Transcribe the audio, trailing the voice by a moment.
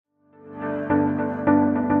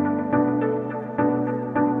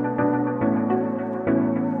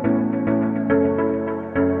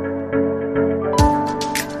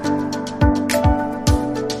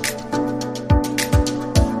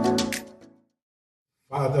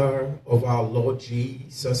Father of our Lord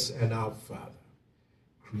Jesus and our Father,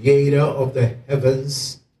 creator of the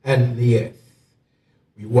heavens and the earth.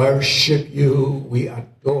 We worship you, we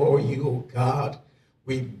adore you, O God.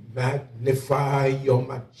 We magnify your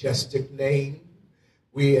majestic name.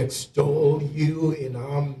 We extol you in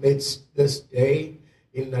our midst this day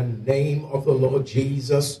in the name of the Lord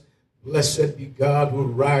Jesus. Blessed be God who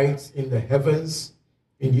rides in the heavens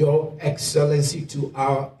in your excellency to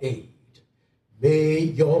our aid. May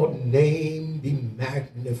your name be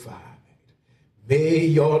magnified. May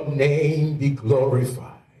your name be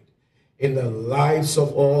glorified in the lives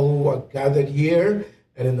of all who are gathered here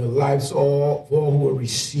and in the lives of all who are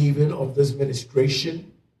receiving of this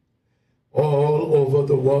ministration all over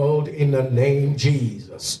the world in the name of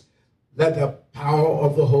Jesus. Let the power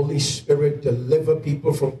of the Holy Spirit deliver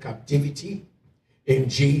people from captivity in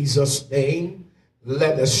Jesus' name.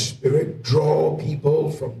 Let the Spirit draw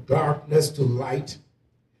people from darkness to light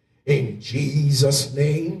in Jesus'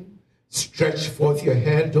 name. Stretch forth your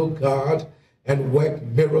hand, O God, and work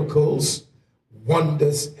miracles,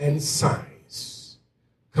 wonders, and signs,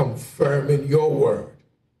 confirming your word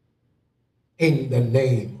in the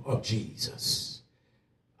name of Jesus.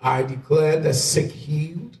 I declare the sick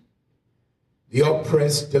healed, the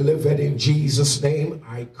oppressed delivered in Jesus' name.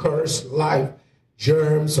 I curse life,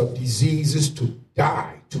 germs of diseases to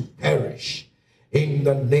die, to perish in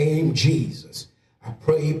the name of Jesus. I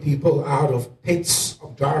pray people out of pits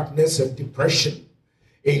of darkness and depression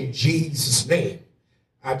in Jesus' name.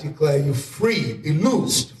 I declare you free, be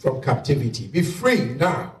loosed from captivity. Be free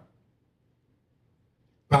now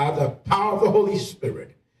by the power of the Holy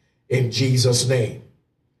Spirit in Jesus' name.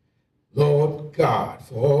 Lord God,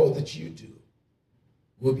 for all that you do,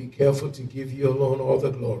 we'll be careful to give you alone all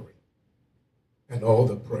the glory and all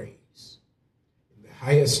the praise. In the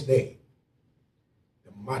highest name,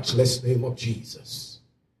 the matchless name of Jesus,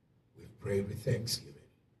 we've prayed with thanksgiving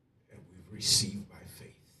and we've received by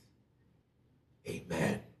faith.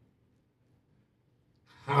 Amen.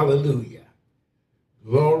 Hallelujah.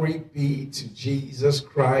 Glory be to Jesus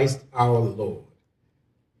Christ our Lord.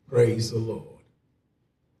 Praise the Lord.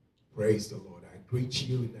 Praise the Lord. I greet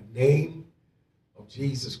you in the name of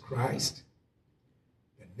Jesus Christ,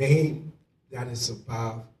 the name that is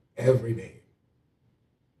above every name.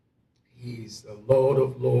 He is the Lord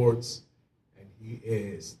of lords, and he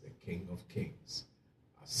is the King of kings,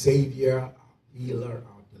 our Savior, our healer,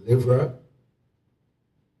 our deliverer.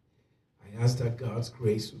 I ask that God's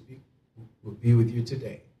grace will be with you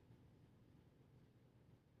today.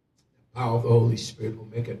 The power of the Holy Spirit will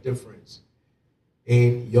make a difference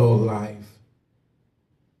in your life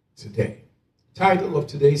today. The title of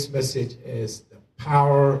today's message is The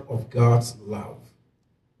Power of God's Love.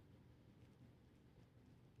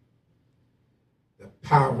 The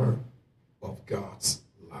power of God's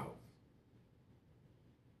love.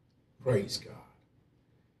 Praise God.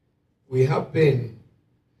 We have been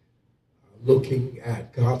looking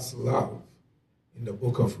at God's love in the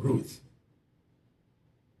book of Ruth.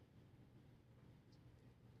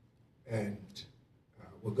 And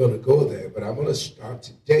we're going to go there, but I'm going to start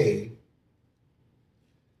today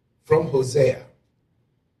from Hosea.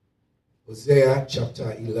 Hosea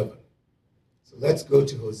chapter 11. So let's go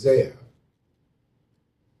to Hosea.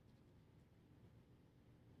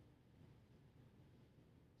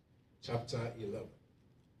 Chapter 11.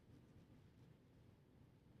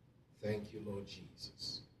 Thank you, Lord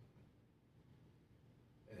Jesus.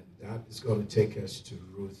 And that is going to take us to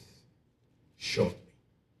Ruth shortly.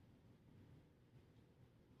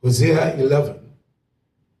 Hosea 11,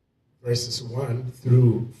 verses 1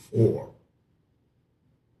 through 4.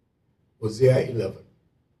 Hosea 11,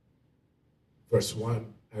 verse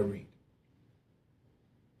 1, I read.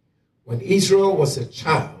 When Israel was a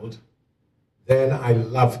child, then I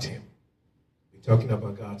loved him. We're talking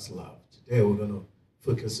about God's love. Today we're going to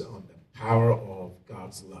focus on the power of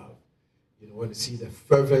God's love. You know, want to see the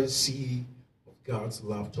fervency of God's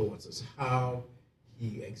love towards us, how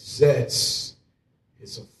he exerts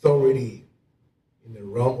his authority in the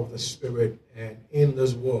realm of the Spirit and in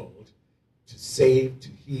this world to save, to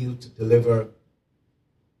heal, to deliver,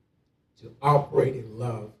 to operate in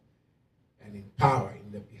love and in power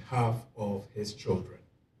in the behalf of his children.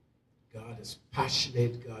 God is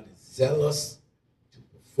passionate, God is zealous to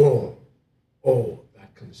perform all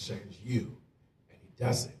that concerns you, and he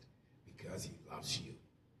does it because he loves you.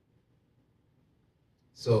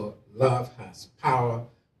 So love has power,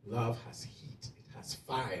 love has heat, it has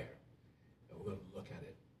fire, and we're going to look at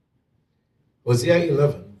it. Hosea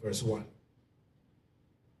 11, verse 1.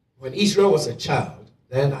 When Israel was a child,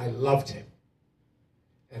 then I loved him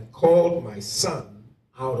and called my son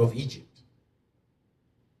out of Egypt.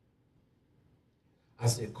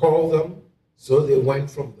 As they called them, so they went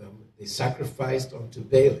from them. They sacrificed unto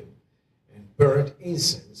Baalim and burnt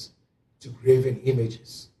incense to graven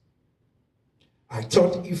images. I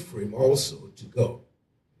taught Ephraim also to go,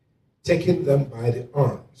 taking them by the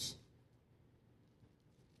arms.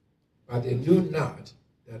 But they knew not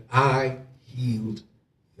that I healed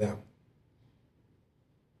them.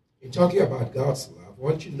 In talking about God's love, I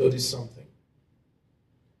want you to notice something.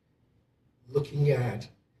 Looking at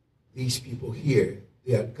these people here,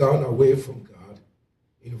 they had gone away from God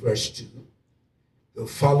in verse 2. They're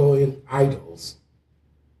following idols,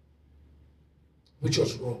 which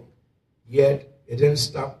was wrong. Yet, it didn't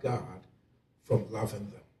stop God from loving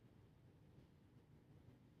them.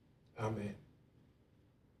 Amen.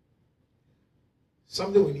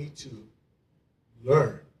 Something we need to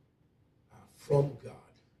learn from God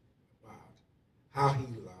about how he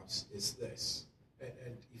loves is this.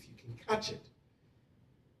 And if you can catch it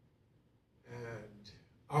and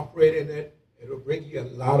operate in it, it will bring you a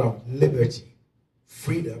lot of liberty,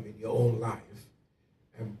 freedom in your own life,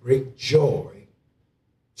 and bring joy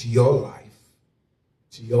to your life,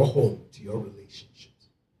 to your home, to your relationships.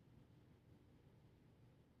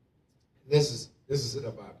 This is it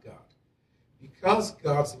about God. Because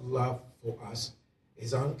God's love for us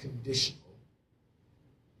is unconditional,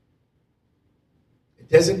 it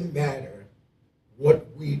doesn't matter what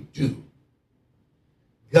we do,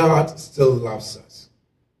 God still loves us.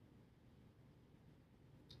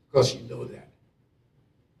 Of course, you know that.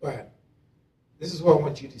 But this is what I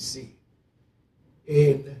want you to see.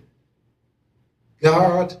 In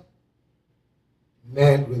God-man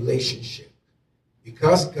relationship,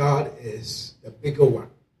 because God is the bigger one,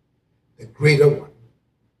 the greater one,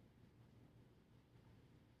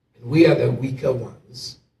 and we are the weaker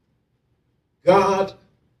ones, God,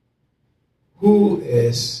 who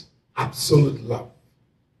is absolute love,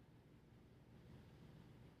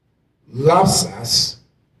 loves us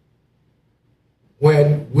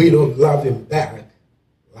when we don't love him back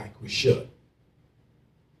like we should.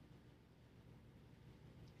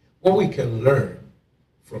 What we can learn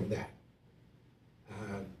from that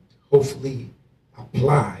and hopefully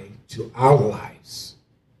apply to our lives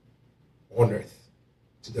on earth,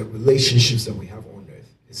 to the relationships that we have on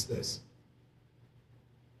earth, is this.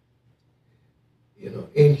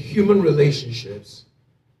 In human relationships,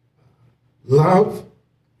 love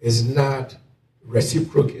is not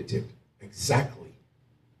reciprocated exactly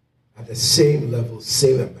at the same level,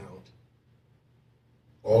 same amount,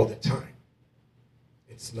 all the time.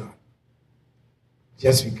 It's not.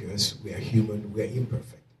 Just because we are human, we are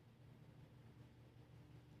imperfect.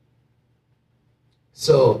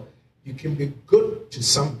 So you can be good to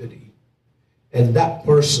somebody and that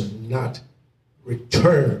person not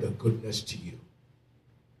return the goodness to you.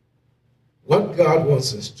 What God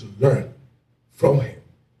wants us to learn from him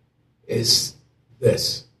is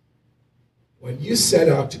this. When you set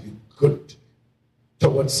out to be good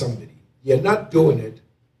towards somebody, you're not doing it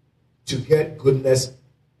to get goodness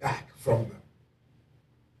back from them.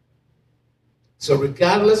 So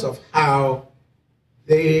regardless of how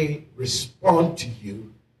they respond to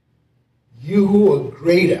you, you who are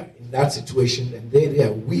greater in that situation, and they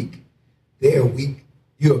are weak,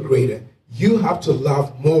 you are greater, you have to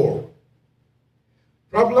love more.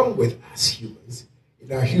 Problem with us humans,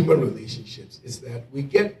 in our human relationships, is that we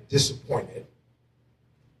get disappointed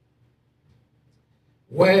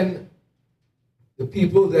when the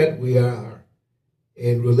people that we are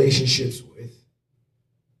in relationships with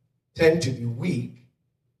tend to be weak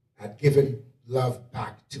at giving love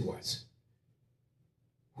back to us,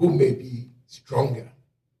 who may be stronger.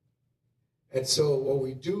 And so what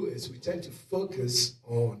we do is we tend to focus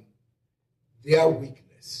on their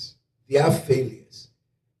weakness, their failures,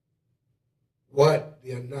 what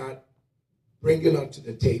they are not bringing onto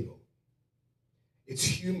the table. It's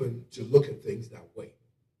human to look at things that way.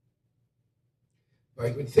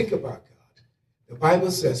 But when you think about God, the Bible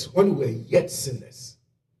says when we're yet sinners,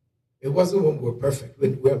 it wasn't when we're perfect.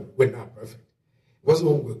 We're not perfect. It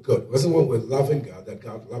wasn't when we're good. It wasn't when we're loving God that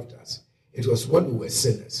God loved us. It was when we were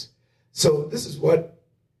sinners. So this is what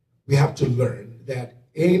we have to learn, that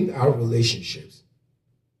in our relationships,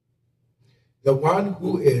 the one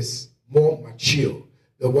who is more mature,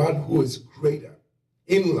 the one who is greater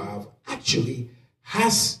in love, actually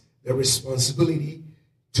has the responsibility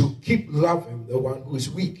to keep loving the one who is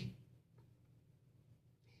weak.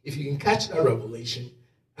 If you can catch that revelation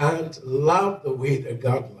and love the way that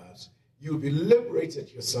God loves, you'll be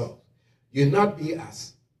liberated yourself. You'll not be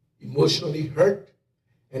as emotionally hurt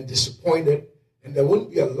and disappointed, and there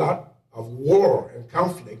won't be a lot of war and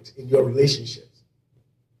conflict in your relationships.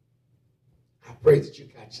 I pray that you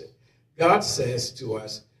catch it. God says to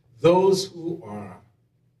us, those who are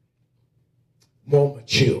more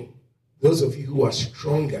mature, those of you who are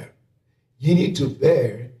stronger, you need to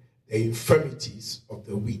bear the infirmities of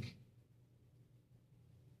the weak.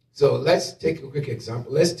 So let's take a quick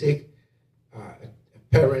example. Let's take a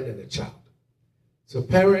parent and a child. So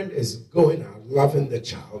parent is going out, loving the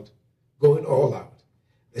child, going all out.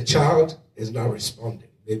 The child is not responding.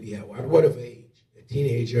 Maybe at whatever age, a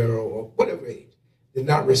teenager or whatever age, they're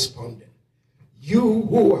not responding. You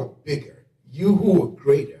who are bigger, you who are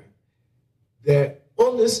greater, the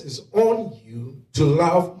onus is on you to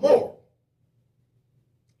love more.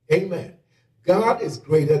 Amen. God is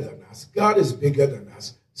greater than us. God is bigger than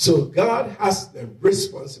us. So God has the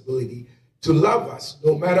responsibility to love us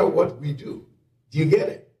no matter what we do. Do you get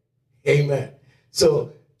it? Amen.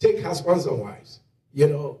 So take husbands and wives. You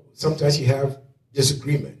know, sometimes you have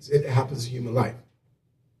disagreements. It happens in human life.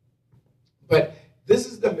 But this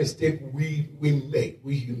is the mistake we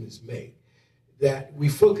humans make, that we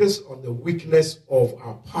focus on the weakness of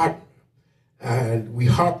our partner and we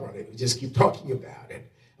harp on it. We just keep talking about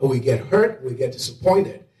it. And we get hurt, we get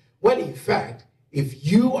disappointed. When in fact, if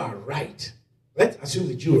you are right, let's assume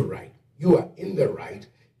that you are right. You are in the right.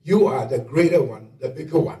 You are the greater one, the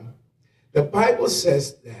bigger one. The Bible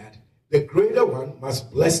says that the greater one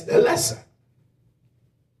must bless the lesser.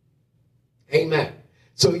 Amen.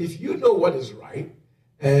 So if you know what is right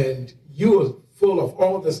and you are full of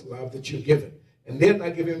all this love that you're given, and they're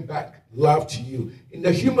not giving back love to you, in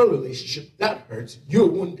the human relationship, that hurts. You're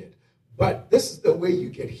wounded. But this is the way you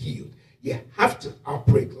get healed. You have to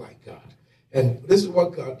operate like God. And this is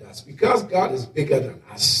what God does. Because God is bigger than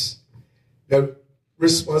us, the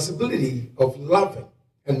responsibility of loving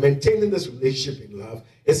and maintaining this relationship in love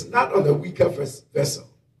is not on the weaker vessel.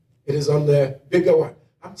 It is on the bigger one.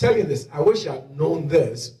 I'm telling you this. I wish I'd known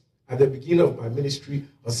this at the beginning of my ministry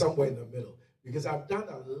or somewhere in the middle. Because I've done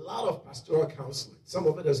a lot of pastoral counseling. Some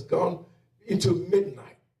of it has gone into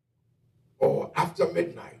midnight or after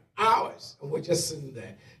midnight, hours. And we're just sitting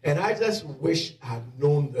there. And I just wish I had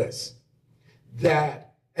known this. And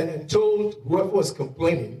then told whoever was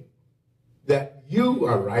complaining that you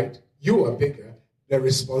are right, you are bigger. The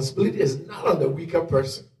responsibility is not on the weaker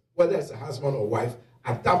person, whether it's a husband or wife.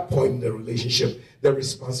 At that point in the relationship, the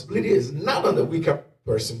responsibility is not on the weaker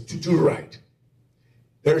person to do right.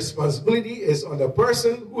 The responsibility is on the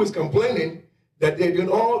person who is complaining that they're doing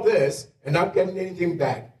all this and not getting anything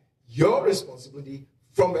back. Your responsibility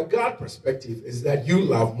from a God perspective is that you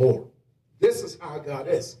love more. This is how God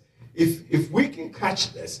is. If we can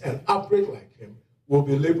catch this and operate like him, we'll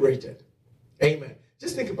be liberated. Amen.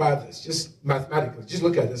 Just think about this, just mathematically. Just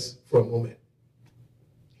look at this for a moment.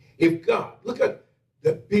 If God, look at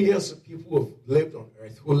the billions of people who have lived on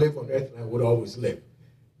earth, who live on earth and would always live.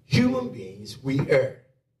 Human beings, we err.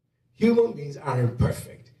 Human beings are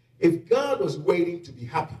imperfect. If God was waiting to be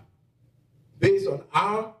happy based on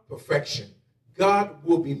our perfection, God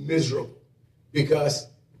will be miserable because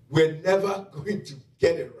we're never going to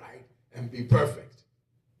get it right and be perfect.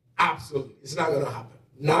 Absolutely. It's not going to happen.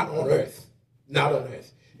 Not on earth. Not on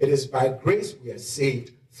earth. It is by grace we are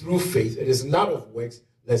saved through faith. It is not of works,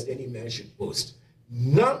 lest any man should boast.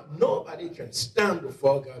 Nobody can stand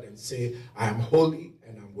before God and say, I am holy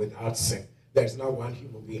and I'm without sin. There's not one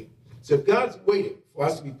human being. So if God's waiting for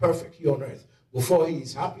us to be perfect here on earth before he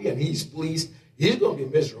is happy and he's pleased, he's going to be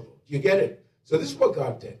miserable. Do you get it? So this is what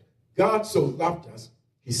God did. God so loved us,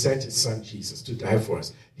 he sent his son Jesus to die for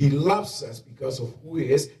us. He loves us because of who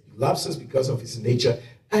he is. He loves us because of his nature.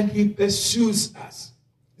 And he pursues us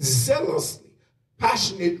zealously,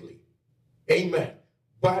 passionately. Amen.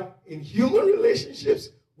 But in human relationships,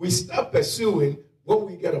 we stop pursuing when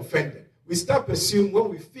we get offended. We stop pursuing when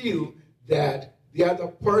we feel that the other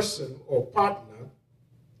person or partner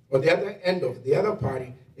or the other end of the other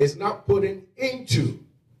party is not putting into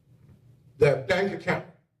the bank account.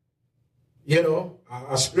 You know,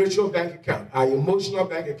 our spiritual bank account, our emotional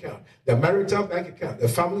bank account, the marital bank account, the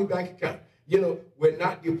family bank account. You know, we're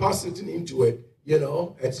not depositing into it. You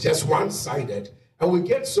know, it's just one-sided. And we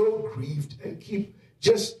get so grieved and keep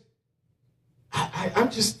just, I'm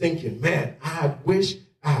just thinking, man, I wish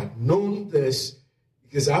I had known this,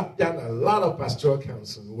 because I've done a lot of pastoral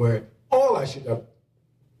counseling where all I should have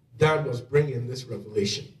done was bring in this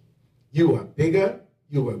revelation. You are bigger,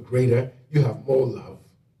 you are greater, you have more love.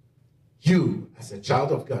 You, as a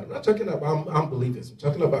child of God, I'm not talking about unbelievers, I'm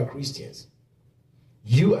talking about Christians.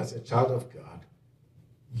 You, as a child of God,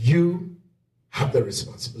 you have the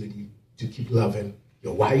responsibility to keep loving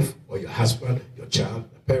your wife or your husband, your child,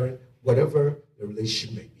 a parent, whatever the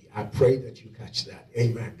relationship may be. I pray that you catch that.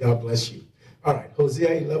 Amen. God bless you. All right,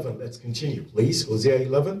 Hosea 11. Let's continue, please. Hosea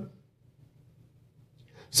 11.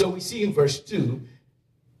 So we see in verse 2,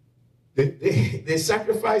 they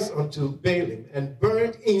sacrificed unto Baalim and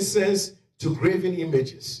burned incense to graven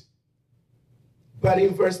images. But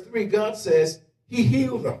in verse 3, God says he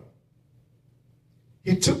healed them.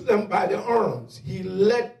 He took them by the arms. He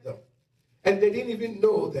led them. And they didn't even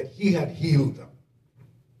know that he had healed them.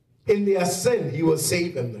 In their sin, he was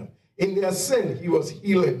saving them. In their sin, he was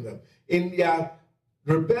healing them. In their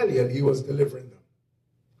rebellion, he was delivering them.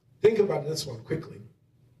 Think about this one quickly.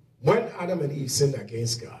 When Adam and Eve sinned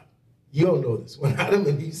against God, you all know this. When Adam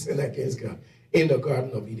and Eve sinned against God in the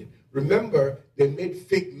Garden of Eden, remember, they made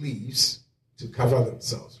fig leaves to cover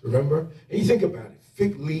themselves. Remember? And you think about it.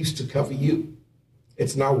 Fig leaves to cover you.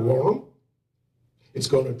 It's now warm. It's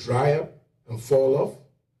going to dry up and fall off.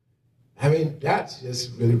 I mean, that's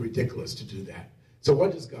just really ridiculous to do that. So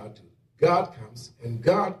what does God do? God comes and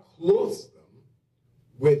God clothes them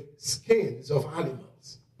with skins of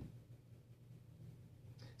animals.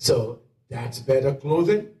 So that's better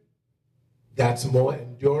clothing. That's more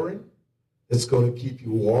enduring. It's going to keep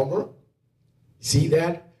you warmer. See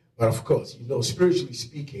that? But of course, spiritually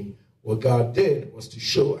speaking, what God did was to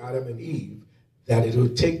show Adam and Eve that it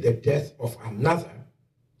would take the death of another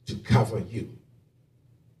to cover you.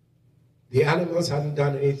 The animals hadn't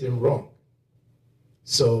done anything wrong.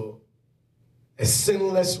 So a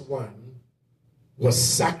sinless one was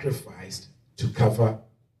sacrificed to cover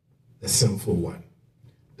the sinful one.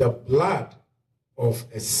 The blood of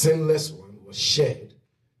a sinless one was shed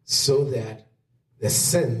so that the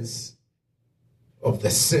sins of the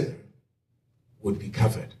sinner would be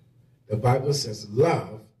covered. The Bible says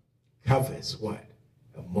love covers what?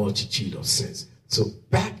 A multitude of sins. So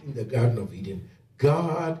back in the Garden of Eden,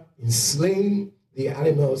 God, in slaying the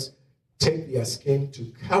animals, take their skin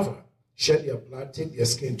to cover, shed their blood, take their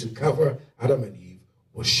skin to cover Adam and Eve,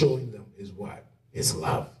 was showing them his what? His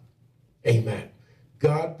love. Amen.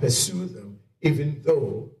 God pursued them even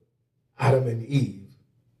though Adam and Eve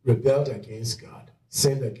rebelled against God,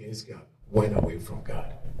 sinned against God, went away from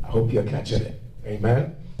God. I hope you're catching it.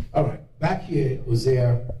 Amen. All right. Back here,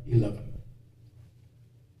 Hosea 11.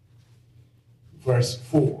 Verse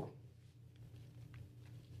 4.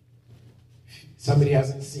 Somebody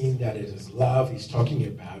hasn't seen that it is love he's talking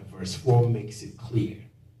about. Verse 4 makes it clear.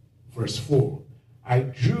 Verse 4. I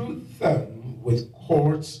drew them with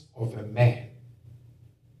cords of a man.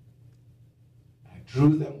 I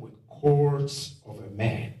drew them with cords of a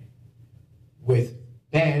man, with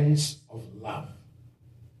bands of love.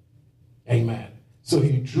 Amen. So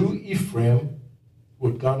he drew Ephraim, who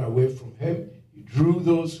had gone away from him. He drew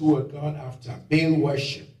those who had gone after Baal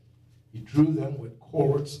worship. He drew them with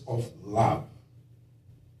cords of love.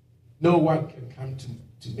 No one can come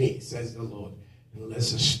to me, says the Lord,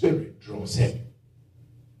 unless the Spirit draws him.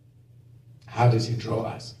 How does he draw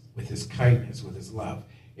us? With his kindness, with his love.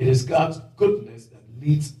 It is God's goodness that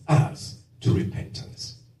leads us to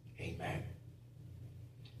repentance. Amen.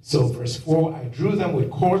 So verse 4, I drew them with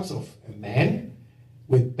cords of a man,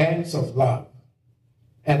 with bands of love.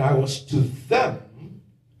 And I was to them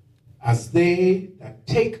as they that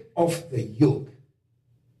take off the yoke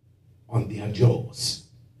on their jaws.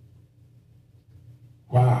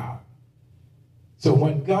 Wow. So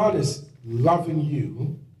when God is loving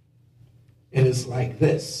you, it is like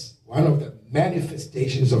this. One of the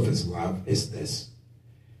manifestations of his love is this.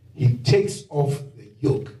 He takes off the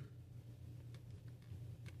yoke.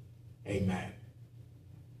 Amen.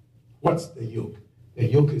 What's the yoke? The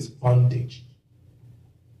yoke is bondage.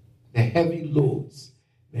 The heavy loads,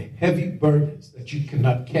 the heavy burdens that you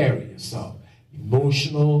cannot carry yourself.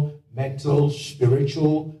 Emotional, mental,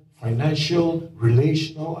 spiritual, financial,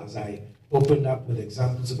 relational, as I opened up with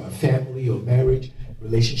examples about family or marriage,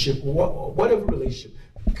 relationship, whatever relationship.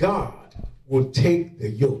 God will take the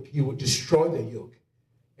yoke. He will destroy the yoke.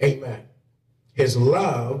 Amen. His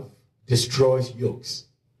love destroys yokes.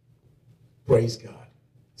 Praise God.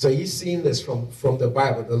 So he's seeing this from the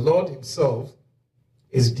Bible. The Lord himself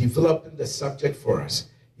is developing the subject for us.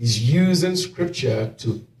 He's using scripture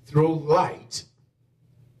to throw light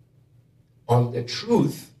on the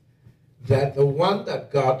truth that the one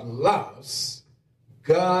that God loves,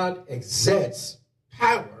 God exerts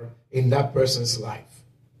power in that person's life.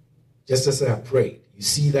 Just as I prayed. You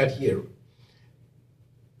see that here.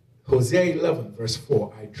 Hosea 11 verse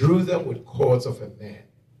 4. I drew them with cords of a man,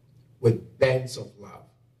 with bands of love.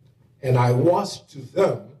 And I was to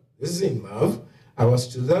them, this is in love, I was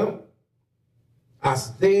to them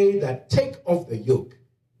as they that take off the yoke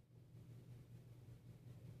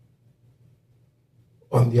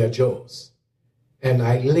on their jaws. And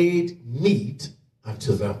I laid meat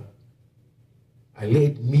unto them. I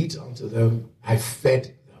laid meat unto them. I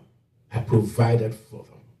fed them. I provided for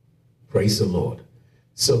them. Praise the Lord.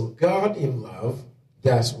 So God in love,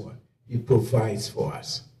 that's what? He provides for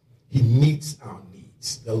us. He meets our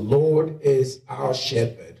needs. The Lord is our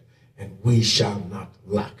shepherd, and we shall not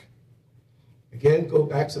lack. Again, go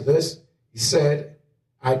back to this. He said,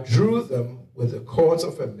 I drew them with the cords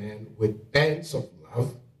of a man, with bands of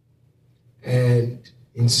love. And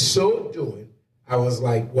in so doing, I was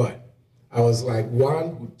like what? I was like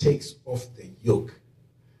one who takes off the yoke.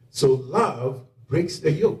 So love breaks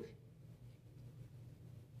the yoke.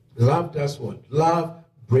 Love does what? Love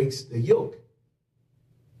breaks the yoke.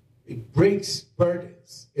 It breaks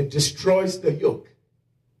burdens. It destroys the yoke.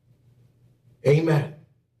 Amen.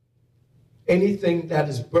 Anything that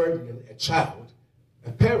is burdening a child,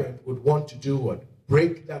 a parent would want to do what?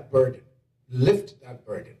 Break that burden. Lift that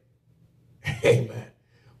burden. Amen.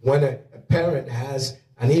 When a parent has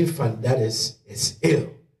an infant that is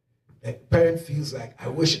ill, the parent feels like, I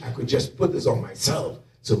wish I could just put this on myself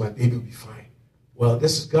so my baby will be fine. Well,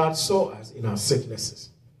 this is God saw us in our sicknesses.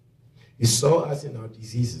 He saw us in our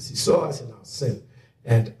diseases. He saw us in our sin.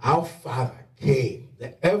 And our Father came,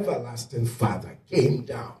 the everlasting Father came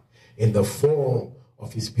down in the form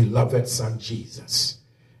of his beloved Son Jesus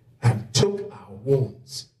and took our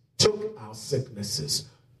wounds, took our sicknesses,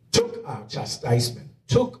 took our chastisement,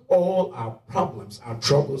 took all our problems, our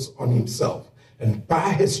troubles on himself. And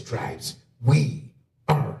by his stripes, we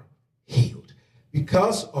are healed.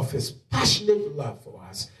 Because of his passionate love for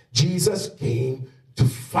us, Jesus came to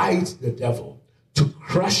fight the devil, to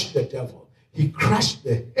crush the devil. He crushed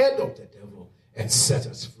the head of the devil and set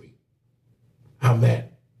us free. Amen.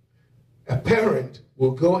 A parent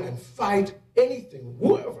will go and fight anything,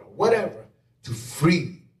 whoever, whatever, to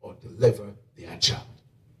free or deliver their child.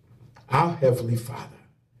 Our Heavenly Father,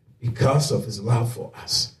 because of his love for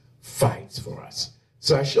us, fights for us.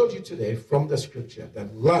 So I showed you today from the scripture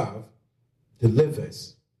that love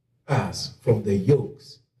delivers us from the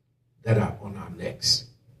yokes that are on our necks.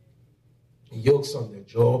 Yokes on the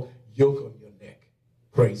jaw, yoke on your neck.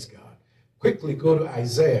 Praise God. Quickly go to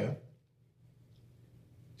Isaiah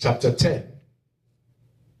chapter 10.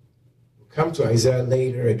 We'll come to Isaiah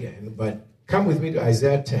later again, but come with me to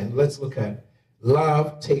Isaiah 10. Let's look at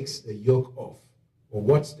love takes the yoke off. Or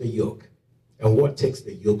what's the yoke? And what takes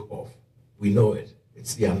the yoke off? We know it.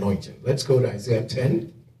 It's the anointing. Let's go to Isaiah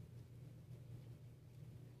 10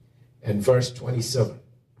 and verse 27.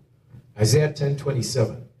 Isaiah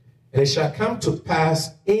 10:27. And it shall come to pass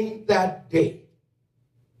in that day.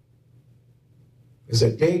 There's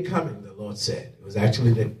a day coming, the Lord said. It was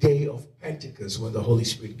actually the day of Pentecost when the Holy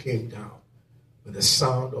Spirit came down with the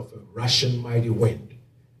sound of a rushing mighty wind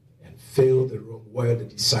and filled the room where the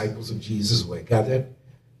disciples of Jesus were gathered,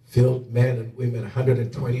 filled men and women,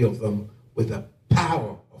 120 of them, with the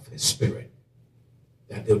power of his Spirit,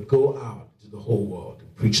 that they would go out to the whole world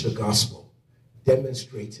and preach the gospel,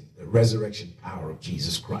 demonstrating the resurrection power of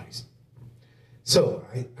Jesus Christ. So,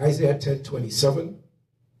 Isaiah 10:27,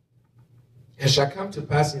 it shall come to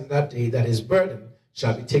pass in that day that his burden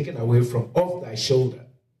shall be taken away from off thy shoulder,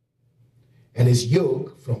 and his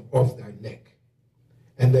yoke from off thy neck.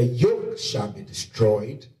 And the yoke shall be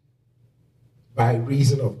destroyed by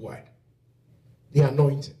reason of what? The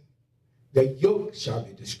anointing. The yoke shall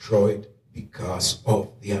be destroyed because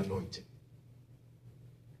of the anointing.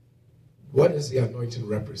 What does the anointing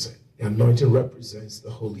represent? The anointing represents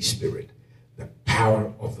the Holy Spirit, the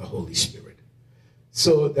power of the Holy Spirit.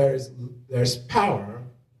 So there's power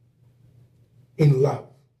in love.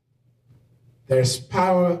 There's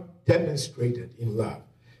power demonstrated in love.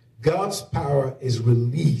 God's power is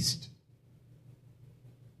released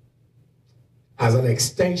as an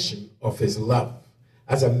extension of his love,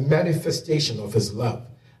 as a manifestation of his love,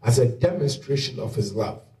 as a demonstration of his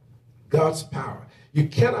love. God's power. You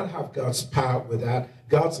cannot have God's power without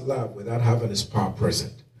God's love without having his power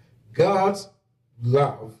present. God's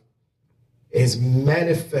love is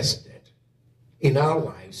manifested in our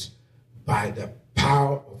lives by the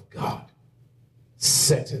power of God,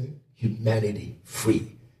 setting humanity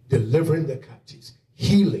free, delivering the captives,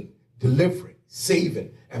 healing, delivering,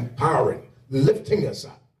 saving, empowering, lifting us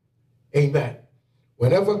up. Amen.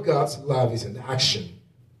 Whenever God's love is in action,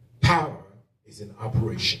 power is in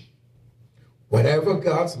operation. Whenever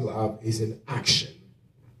God's love is in action,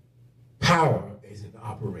 power is in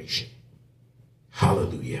operation.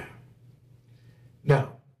 Hallelujah.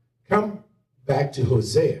 Now, come back to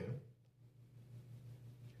Hosea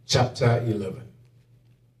chapter 11.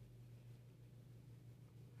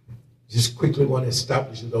 Just quickly want to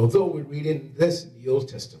establish that although we're reading this in the Old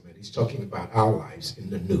Testament, he's talking about our lives in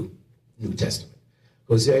the New Testament.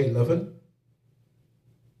 Hosea 11,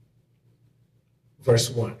 verse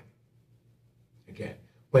 1. Again,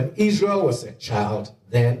 When Israel was a child,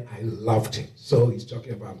 then I loved him. So he's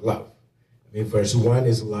talking about love. I mean, verse 1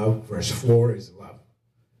 is love, verse 4 is love.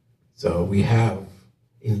 So we have,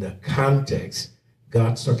 in the context,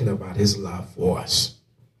 God's talking about his love for us.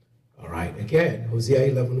 All right, again,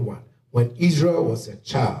 Hosea 11:1. When Israel was a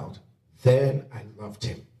child, then I loved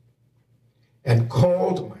him and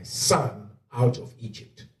called my son out of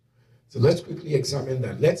Egypt. So let's quickly examine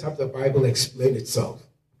that. Let's have the Bible explain itself.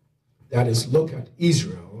 That is, look at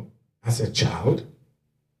Israel as a child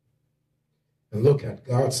and look at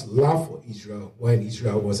God's love for Israel when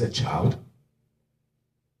Israel was a child,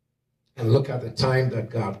 and look at the time that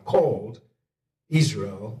God called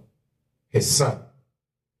Israel his son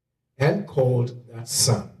and called that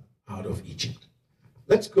son out of Egypt.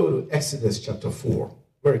 Let's go to Exodus chapter 4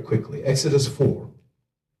 very quickly. Exodus 4,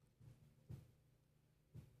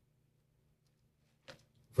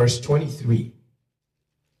 verse 23.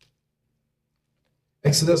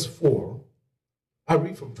 Exodus 4, I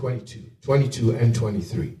read from 22 and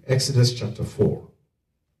 23. Exodus chapter 4.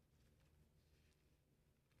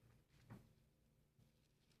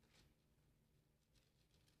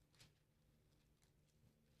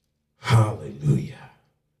 Hallelujah.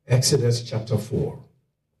 Exodus chapter 4,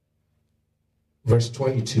 verse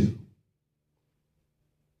 22.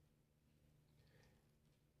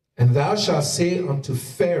 And thou shalt say unto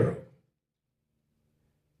Pharaoh,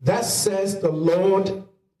 Thus says the Lord,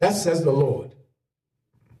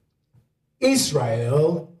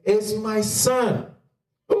 Israel is my son.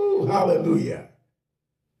 Oh, hallelujah.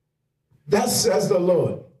 Thus says the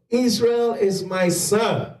Lord, Israel is my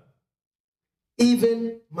son,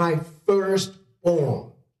 even my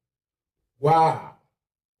firstborn. Wow.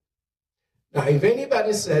 Now, if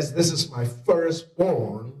anybody says this is my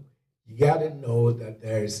firstborn, you got to know that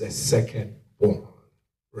there is a secondborn,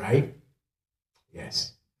 right?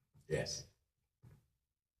 Yes. Yes.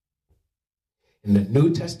 In the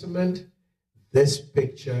New Testament, this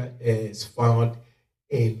picture is found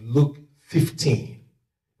in Luke 15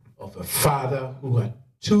 of a father who had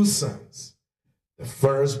two sons, the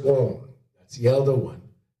firstborn, that's the elder one,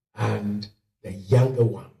 and the younger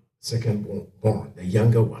one, second-born, the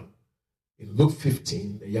younger one. In Luke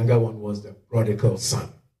 15, the younger one was the prodigal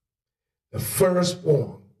son. The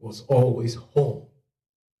firstborn was always home.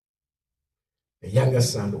 The younger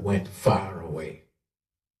son went far away.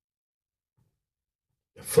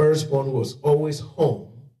 The firstborn was always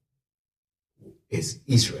home is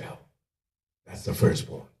Israel. That's the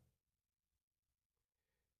firstborn.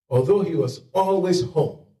 Although he was always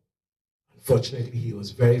home, unfortunately, he was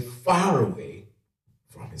very far away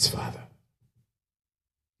from his father.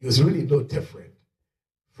 He was really no different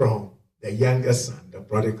from the younger son, the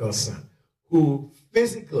prodigal son, who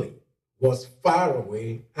physically was far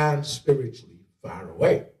away and spiritually far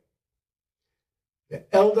away. The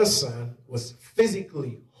elder son was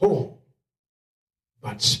physically home,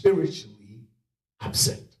 but spiritually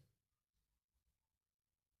absent.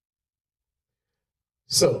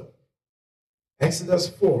 So, Exodus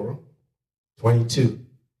 4:22.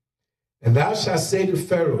 And thou shalt say to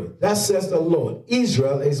Pharaoh, Thus says the Lord,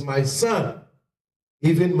 Israel is my son,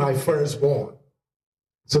 even my firstborn.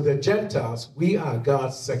 So the Gentiles, we are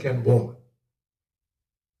God's secondborn.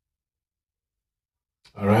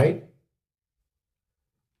 All right?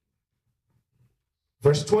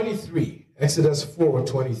 Verse 23, Exodus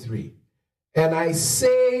 4:23. And I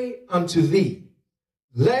say unto thee,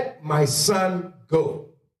 Let my son go,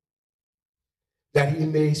 that he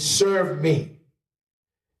may serve me.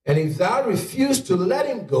 And if thou refuse to let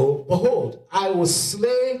him go, behold, I will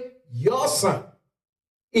slay your son,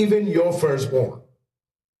 even your firstborn.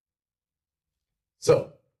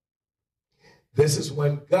 So, this is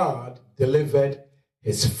when God delivered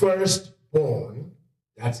his firstborn,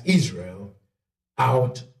 that's Israel,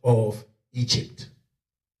 out of Egypt.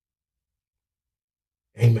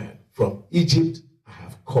 Amen. From Egypt I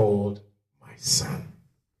have called my son.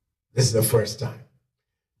 This is the first time.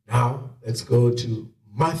 Now, let's go to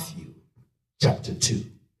Matthew chapter 2.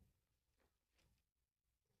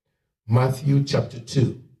 Matthew chapter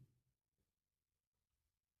 2,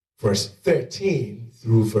 verse 13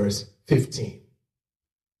 through verse 15.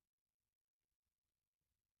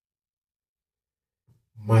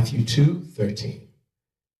 Matthew 2:13.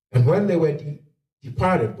 And when they were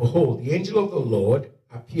departed, behold, the angel of the Lord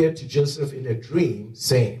appeared to Joseph in a dream,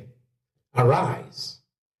 saying, Arise,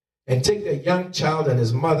 and take the young child and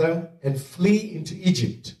his mother, and flee into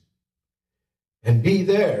Egypt, and be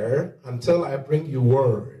there until I bring you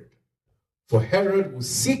word. For Herod will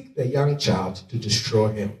seek the young child to destroy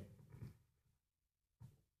him.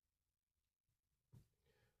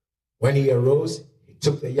 When he arose, he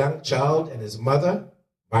took the young child and his mother,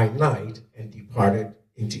 by night and departed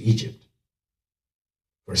into Egypt.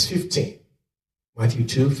 Verse 15, Matthew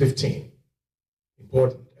 2:15.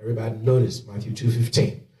 Important. Everybody notice Matthew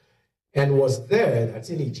 2:15. And was there, that's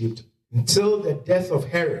in Egypt, until the death of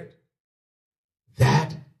Herod,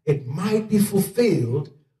 that it might be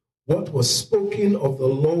fulfilled what was spoken of the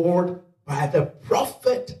Lord by the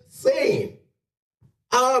prophet, saying,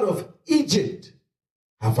 out of Egypt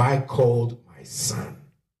have I called my son.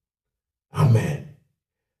 Amen.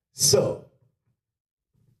 So,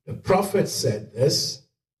 the prophet said this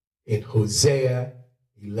in Hosea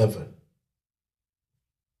 11,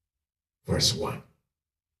 verse 1.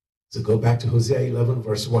 So go back to Hosea 11,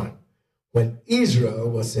 verse 1. When Israel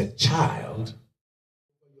was a child,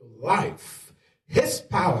 your life, his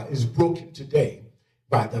power is broken today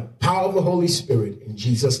by the power of the Holy Spirit in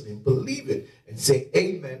Jesus' name. Believe it and say,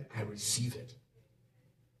 amen, I receive it.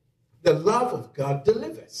 The love of God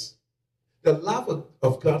delivers. The love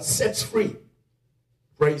of God sets free.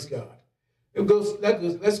 Praise God.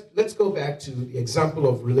 Let's go back to the example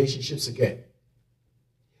of relationships again.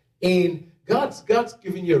 In God's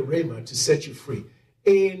giving you a rhema to set you free.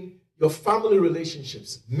 In your family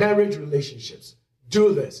relationships, marriage relationships,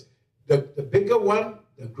 do this. The bigger one,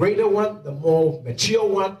 the greater one, the more mature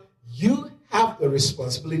one, you have the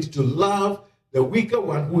responsibility to love the weaker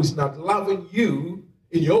one who is not loving you,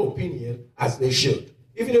 in your opinion, as they should.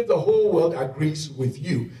 Even if the whole world agrees with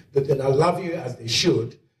you that they not love you as they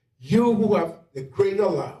should, you who have the greater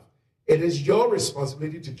love, it is your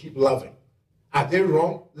responsibility to keep loving. Are they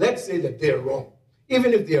wrong? Let's say that they're wrong.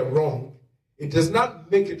 Even if they're wrong, it does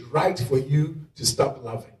not make it right for you to stop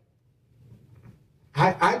loving.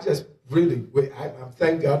 I just really, I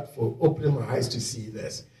thank God for opening my eyes to see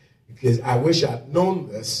this, because I wish I'd known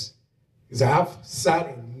this, because I've sat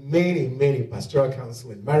in many pastoral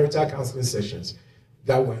counseling, marital counseling sessions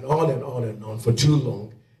that went on and on and on for too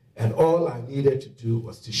long, and all I needed to do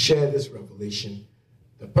was to share this revelation.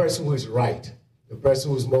 The person who is right, the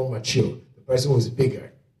person who is more mature, the person who is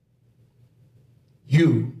bigger,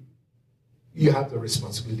 you have the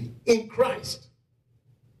responsibility in Christ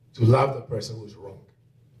to love the person who is wrong.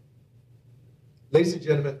 Ladies and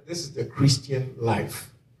gentlemen, this is the Christian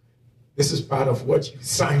life. This is part of what you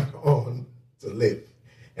signed on to live.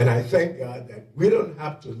 And I thank God that we don't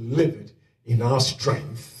have to live it in our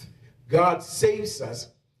strength. God saves us,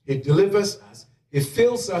 he delivers us, he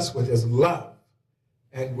fills us with his love,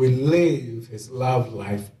 and we live his love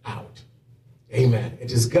life out. Amen.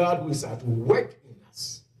 It is God who is at work in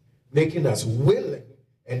us, making us willing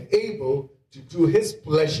and able to do his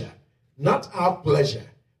pleasure, not our pleasure,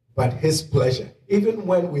 but his pleasure. Even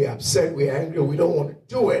when we're upset, we're angry, we don't want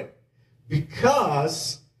to do it,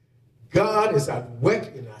 because God is at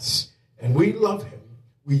work in us, and we love him,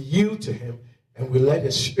 we yield to him, and we let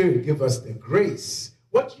his Spirit give us the grace.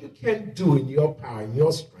 What you can do in your power, in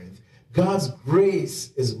your strength, God's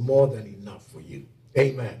grace is more than enough for you.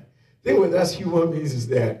 Amen. The thing with us human beings is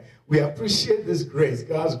that we appreciate this grace,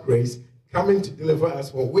 God's grace, coming to deliver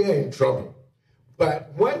us when we're in trouble.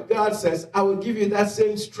 But when God says, I will give you that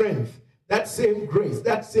same strength, that same grace,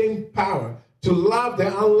 that same power to love the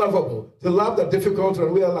unlovable, to love the difficult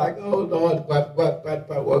one, we are like, oh Lord, but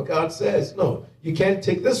what God says, no, you can't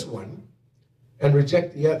take this one and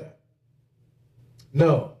reject the other.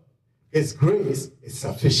 No, his grace is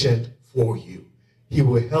sufficient for you. He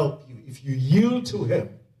will help you. If you yield to him,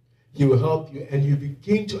 he will help you, and you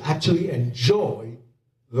begin to actually enjoy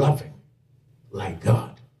loving like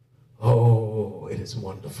God. Oh, it is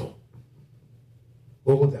wonderful.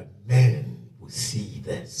 Oh, that men will see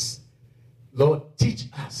this. Lord, teach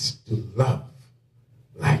us to love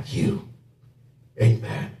like you.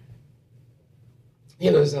 Amen.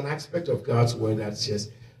 You know, there's an aspect of God's word that's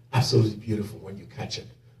just absolutely beautiful when you catch it.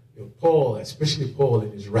 You know, Paul, especially Paul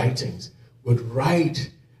in his writings, would write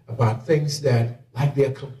about things that, like they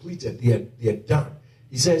are completed, they are done.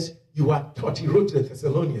 He says, you are taught, he wrote to the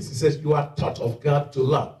Thessalonians, he says, you are taught of God to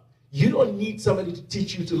love. You don't need somebody to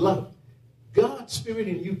teach you to love. God's Spirit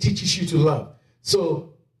in you teaches you to love.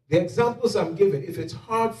 So the examples I'm giving, if it's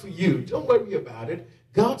hard for you, don't worry about it.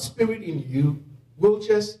 God's Spirit in you will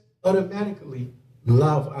just automatically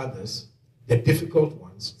love others, the difficult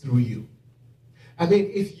ones, through you. I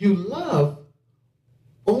mean, if you love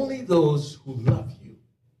only those who love you,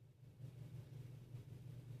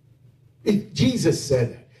 if Jesus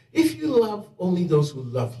said that, if you love only those who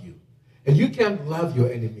love you, and you can't love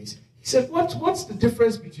your enemies, he said, what's the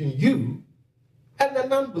difference between you and a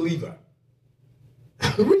non-believer?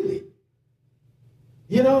 Really?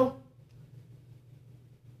 You know,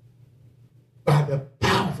 by the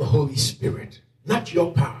power of the Holy Spirit, not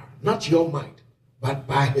your power, not your might, but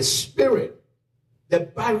by his Spirit, The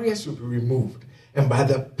barriers will be removed. And by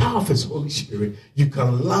the power of his Holy Spirit, you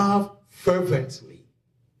can love fervently.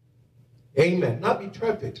 Amen. Not be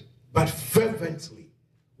trepid, but fervently,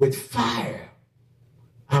 with fire.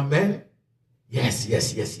 Amen. Yes.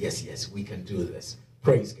 We can do this.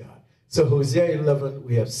 Praise God. So Hosea 11,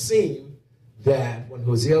 we have seen that when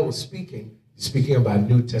Hosea was speaking, he's speaking about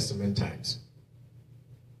New Testament times.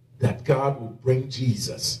 That God will bring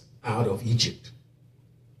Jesus out of Egypt.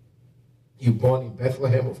 He was born in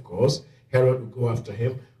Bethlehem, of course. Herod would go after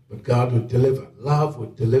him, but God would deliver. Love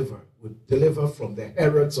would deliver from the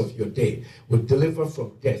Herods of your day, would deliver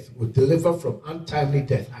from death, would deliver from untimely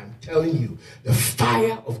death. I'm telling you, the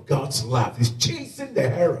fire of God's love is chasing the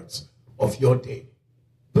Herods of your day.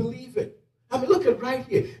 Believe it. I mean, look at right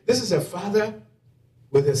here. This is a father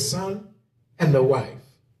with a son and a wife.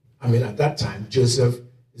 I mean, at that time, Joseph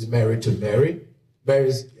is married to Mary. Mary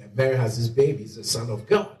has his baby, he's the son of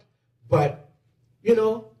God. But, you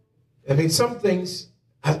know, I mean, some things,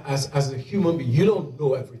 as a human being, you don't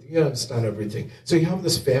know everything. You don't understand everything. So you have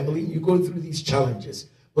this family, you go through these challenges.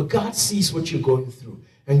 But God sees what you're going through.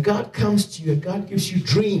 And God comes to you and God gives you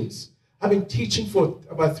dreams. I've been teaching for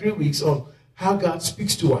about 3 weeks on how God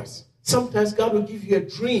speaks to us. Sometimes God will give you a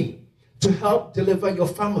dream to help deliver your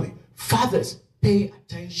family. Fathers, pay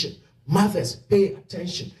attention. Mothers, pay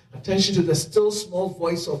attention. Attention to the still small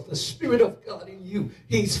voice of the Spirit of God in you.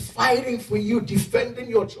 He's fighting for you, defending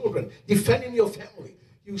your children, defending your family.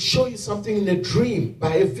 He'll show you something in a dream,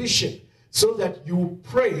 by a vision, so that you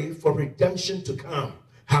pray for redemption to come.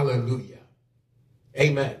 Hallelujah.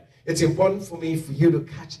 Amen. It's important for me for you to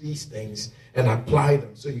catch these things and apply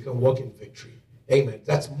them so you can walk in victory. Amen.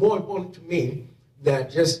 That's more important to me than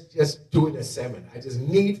just doing a sermon. I just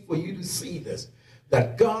need for you to see this,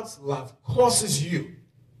 that God's love causes you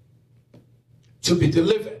to be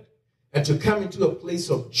delivered and to come into a place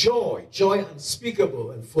of joy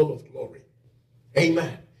unspeakable and full of glory.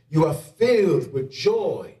 Amen. You are filled with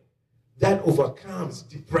joy that overcomes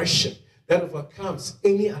depression, that overcomes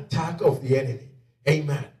any attack of the enemy.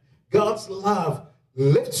 Amen. God's love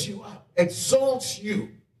lifts you up, exalts you,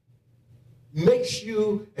 makes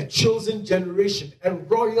you a chosen generation, a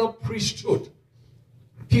royal priesthood,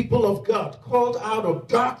 people of God, called out of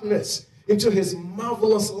darkness into his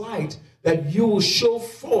marvelous light, that you will show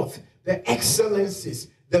forth the excellencies,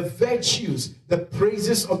 the virtues, the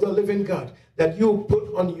praises of the living God, that you will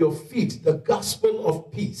put on your feet the gospel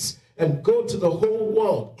of peace and go to the whole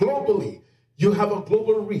world globally. You have a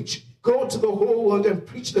global reach. Go to the whole world and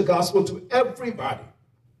preach the gospel to everybody.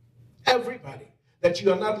 Everybody. That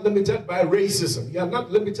you are not limited by racism. You are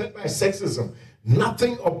not limited by sexism.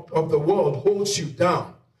 Nothing of the world holds you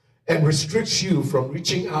down and restricts you from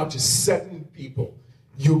reaching out to certain people.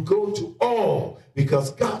 You go to all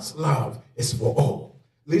because God's love is for all.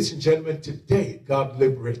 Ladies and gentlemen, today God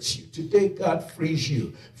liberates you. Today God frees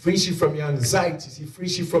you from your anxieties. He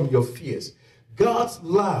frees you from your fears. God's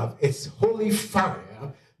love is holy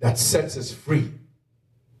fire that sets us free.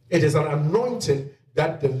 It is an anointing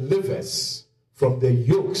that delivers from the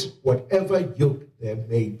yokes, whatever yoke there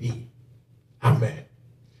may be. Amen.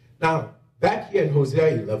 Now, back here in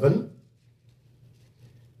Hosea 11,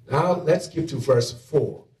 now let's skip to verse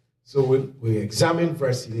 4. So we examine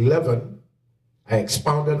verse 11. I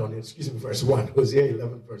expounded on it, verse 1. Hosea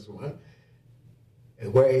 11, verse 1.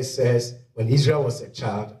 And where it says, when Israel was a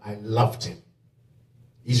child, I loved him.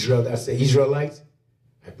 Israel, that's the Israelites.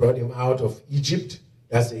 I brought him out of Egypt.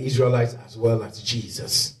 That's the Israelites as well as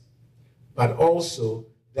Jesus. But also,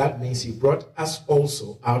 that means he brought us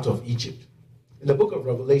also out of Egypt. In the book of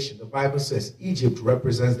Revelation, the Bible says Egypt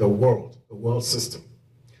represents the world system.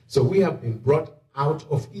 So we have been brought out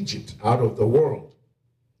of Egypt, out of the world.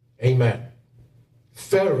 Amen.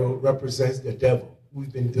 Pharaoh represents the devil.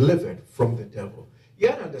 We've been delivered from the devil. You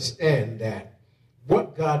have to understand that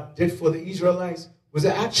what God did for the Israelites was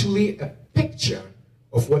actually a picture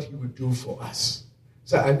of what he would do for us.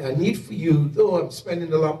 So I need for you, though I'm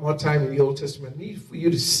spending a lot more time in the Old Testament, I need for you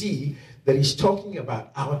to see that he's talking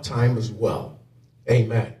about our time as well.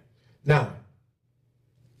 Amen. Now,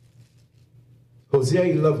 Hosea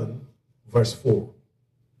 11, verse 4.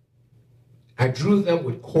 I drew them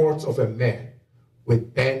with cords of a man,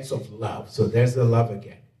 with bands of love. So there's the love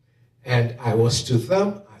again. And I was to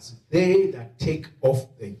them as they that take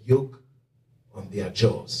off the yoke on their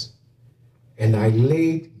jaws. And I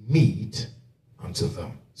laid meat unto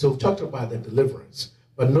them. So we've talked about the deliverance.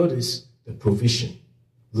 But notice the provision.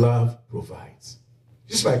 Love provides.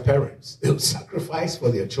 Just like parents, they'll sacrifice for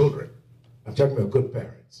their children. I'm talking about good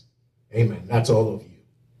parents. Amen. That's all of you.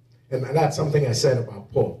 And that's something I said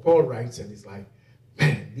about Paul. Paul writes and he's like,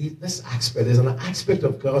 man, this aspect, there's an aspect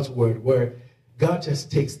of God's word where God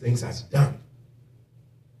just takes things as done.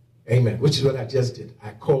 Amen. Which is what I just did. I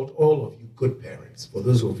called all of you good parents. For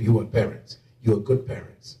those of you who are parents, you are good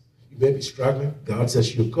parents. You may be struggling. God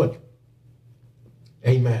says you're good.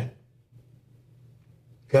 Amen.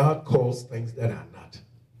 God calls things that are not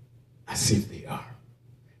as if they are.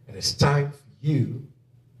 And it's time for you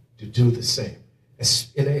to do the same.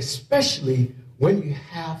 And especially when you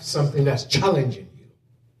have something that's challenging you,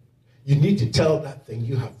 you need to tell that thing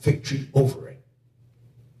you have victory over it.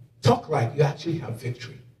 Talk like you actually have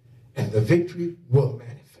victory. And the victory will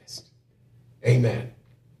manifest. Amen.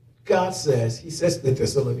 God says, he says to the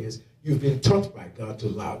Thessalonians, you've been taught by God to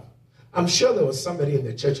love. I'm sure there was somebody in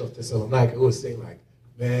the church of Thessalonica who was saying like,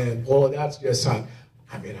 man, Paul, that's just hard.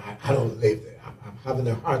 I mean, I don't live there. I'm having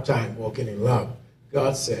a hard time walking in love.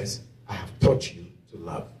 God says, I have taught you to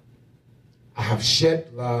love. I have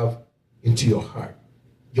shed love into your heart.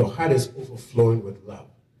 Your heart is overflowing with love.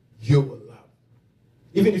 You will love.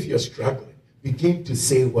 Even if you're struggling, begin to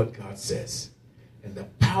say what God says. And the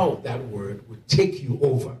power of that word will take you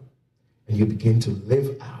over. And you begin to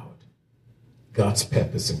live out God's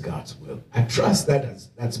purpose and God's will. I trust that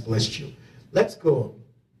that's blessed you. Let's go on.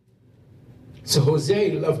 So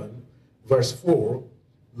Hosea 11, verse 4,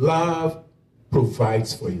 love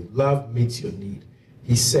provides for you. Love meets your need.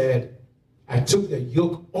 He said, I took the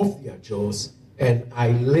yoke off their jaws and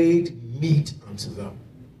I laid meat unto them.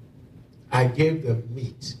 I gave them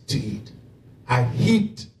meat to eat. I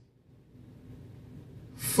heaped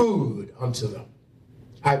food unto them.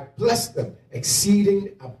 I blessed them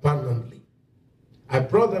exceeding abundantly. I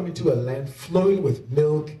brought them into a land flowing with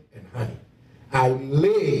milk and honey. I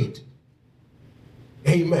laid,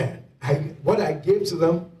 amen. What I gave to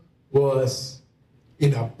them was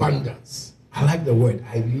in abundance. I like the word.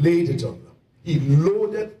 I laid it on them. He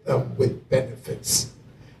loaded them with benefits.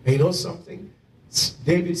 And you know something?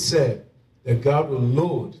 David said that God will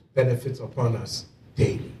load benefits upon us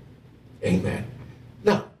daily. Amen.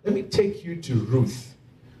 Now, let me take you to Ruth,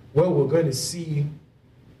 where we're going to see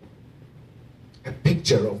a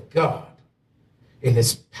picture of God in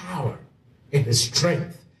his power, in his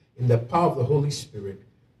strength, in the power of the Holy Spirit,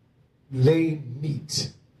 laying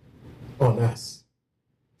meat on us,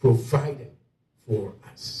 providing for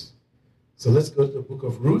us. So let's go to the book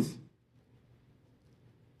of Ruth,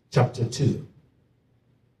 chapter 2.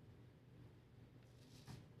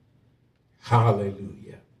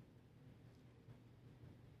 Hallelujah.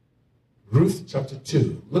 Ruth chapter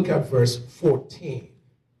 2. Look at verse 14.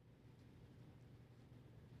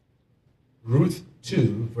 Ruth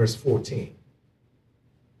 2, verse 14.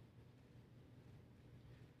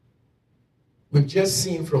 We've just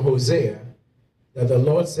seen from Hosea that the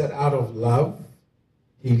Lord said out of love,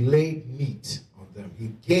 he laid meat on them. He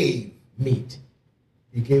gave meat.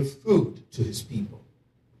 He gave food to his people.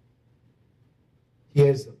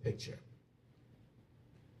 Here's the picture.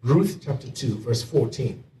 Ruth chapter 2, verse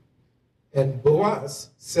 14. And Boaz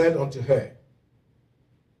said unto her,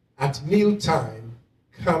 at mealtime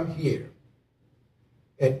come here,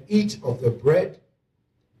 and eat of the bread,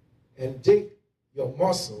 and dip your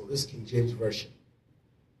morsel, this King James Version,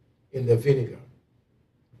 in the vinegar.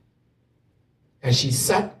 And she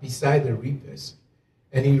sat beside the reapers,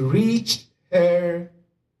 and he reached her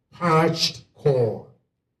parched corn,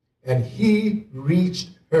 and he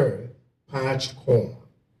reached her parched corn.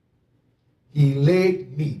 He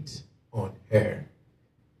laid meat on her.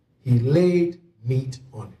 He laid meat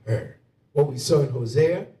on her. What we saw in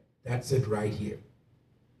Hosea, that's it right here.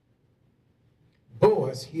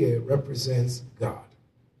 Boaz here represents God.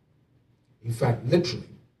 In fact, literally,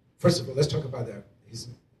 first of all, let's talk about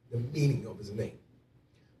the meaning of his name.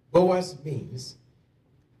 Boaz means,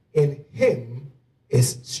 in him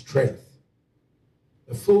is strength.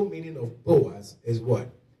 The full meaning of Boaz is what?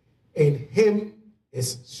 In him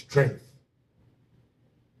is strength.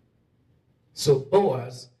 So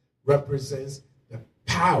Boaz represents the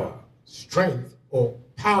power, strength, or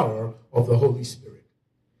power of the Holy Spirit.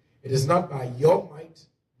 It is not by your might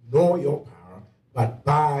nor your power, but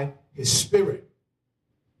by his Spirit.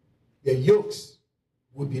 The yokes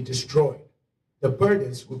will be destroyed. The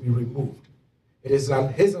burdens will be removed. It is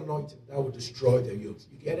his anointing that will destroy the yokes.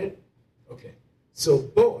 You get it? Okay. So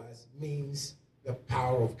Boaz means the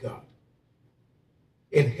power of God.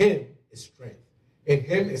 In him is strength. In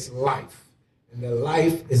him is life. And the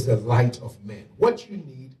life is the light of men. What you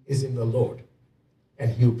need is in the Lord.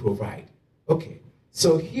 And he'll provide. Okay.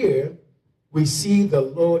 So here we see the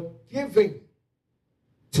Lord giving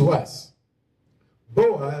to us.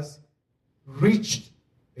 Boaz reached,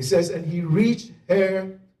 it says, and he reached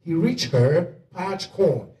her parched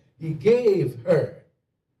corn. He gave her.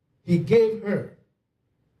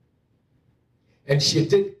 And she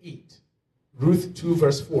did eat, Ruth 2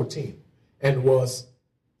 verse 14, and was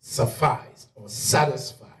sufficed or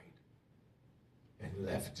satisfied and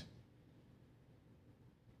left.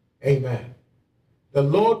 Amen. The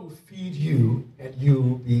Lord will feed you and you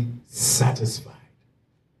will be satisfied.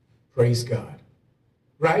 Praise God.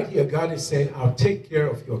 Right here, God is saying, I'll take care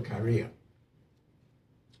of your career.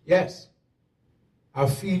 Yes, I'll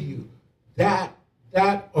feed you. That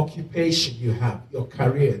occupation you have, your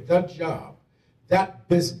career, that job, that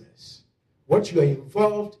business, what you are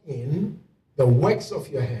involved in, the works of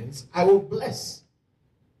your hands, I will bless.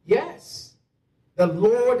 Yes, the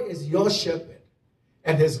Lord is your shepherd,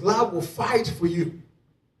 and his love will fight for you.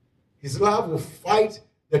 His love will fight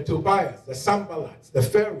the Tobias, the Sanballats, the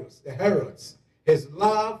Pharaohs, the Herods. His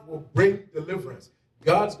love will bring deliverance.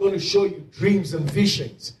 God's going to show you dreams and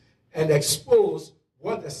visions and expose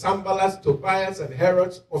what the Sanballats, Tobias, and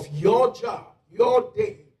Herods of your job, your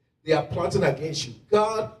day, they are plotting against you.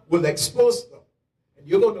 God will expose them. And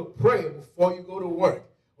you're going to pray before you go to work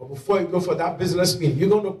or before you go for that business meeting. You're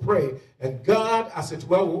going to pray, and God, as it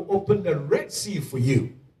were, will open the Red Sea for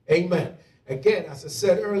you. Amen. Again, as I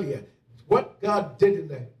said earlier, what God did in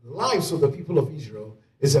the lives of the people of Israel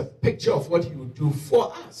is a picture of what he would do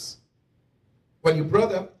for us. When he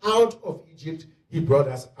brought them out of Egypt, he brought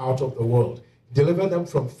us out of the world. He delivered them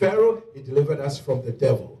from Pharaoh. He delivered us from the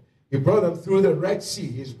devil. He brought them through the Red Sea.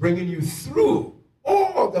 He's bringing you through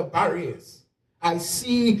all the barriers. I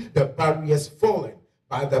see the barriers falling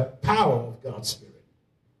by the power of God's Spirit.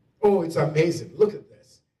 Oh, it's amazing. Look at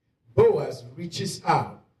this. Boaz reaches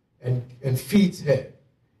out and feeds her,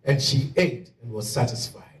 and she ate and was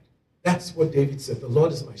satisfied. That's what David said. The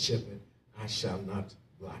Lord is my shepherd. I shall not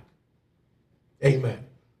lack. Amen.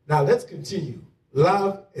 Now let's continue.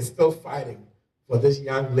 Love is still fighting for this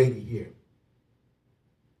young lady here.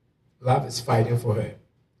 Love is fighting for her.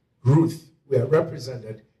 Ruth, we are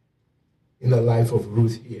represented in the life of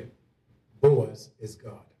Ruth here. Boaz is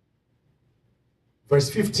God. Verse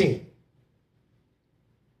 15.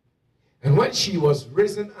 And when she was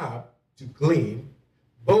risen up to glean,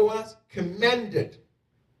 Boaz commended.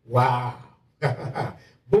 Wow.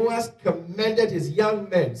 Boaz commended his young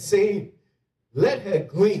men, saying, let her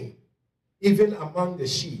glean even among the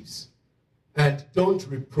sheaves, and don't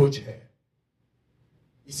reproach her.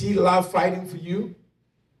 You see love fighting for you?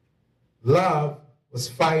 Love was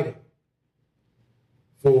fighting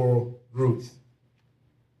for Ruth.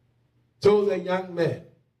 Told the young men,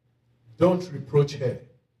 don't reproach her.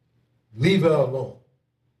 Leave her alone.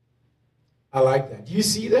 I like that. Do you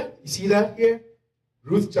see that? You see that here?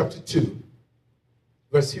 Ruth chapter 2,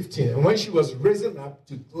 verse 15. And when she was risen up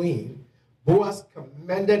to glean, Boaz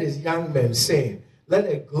commended his young men, saying, let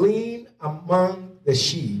her glean among the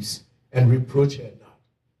sheaves and reproach her not.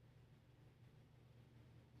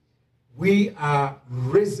 We are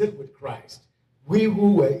risen with Christ. We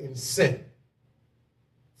who were in sin,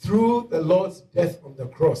 through the Lord's death on the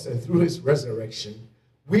cross and through his resurrection,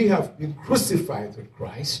 we have been crucified with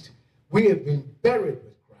Christ. We have been buried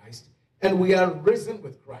with Christ, and we are risen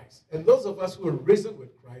with Christ. And those of us who are risen with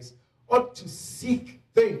Christ ought to seek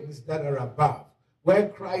things that are above, where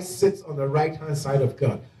Christ sits on the right-hand side of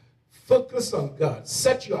God. Focus on God.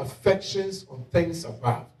 Set your affections on things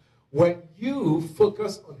above. When you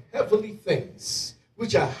focus on heavenly things,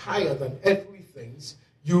 which are higher than earthly things,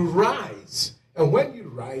 you rise. And when you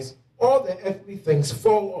rise, all the earthly things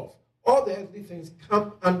fall off. All the earthly things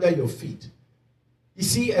come under your feet. You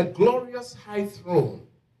see, a glorious high throne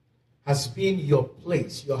has been your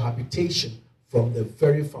place, your habitation from the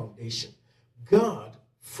very foundation. God,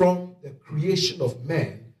 from the creation of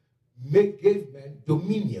man, gave man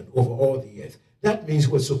dominion over all the earth. That means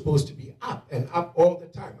we're supposed to be up and up all the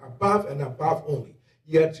time, above and above only.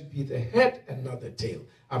 You are to be the head and not the tail,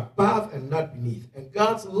 above and not beneath. And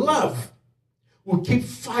God's love will keep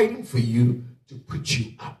fighting for you to put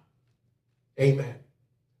you up. Amen.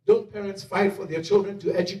 Don't parents fight for their children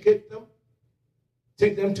to educate them,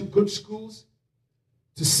 take them to good schools,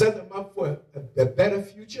 to set them up for a better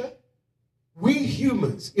future? We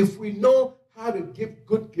humans, if we know how to give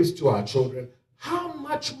good gifts to our children, how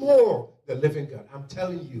much more the living God? I'm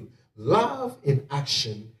telling you, love in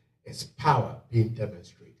action is power being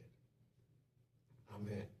demonstrated.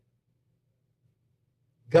 Amen.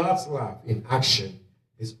 God's love in action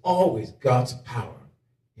is always God's power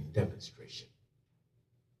in demonstration.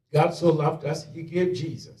 God so loved us, he gave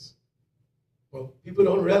Jesus. Well, people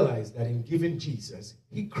don't realize that in giving Jesus,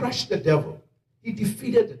 he crushed the devil. He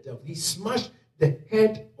defeated the devil. He smashed the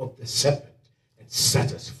head of the serpent and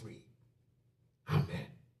set us free. Amen.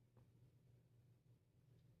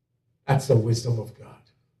 That's the wisdom of God.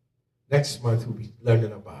 Next month, we'll be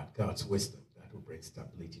learning about God's wisdom. That will will bring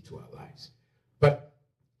stability to our lives. But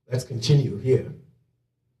let's continue here.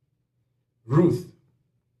 Ruth,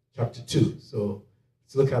 chapter 2. So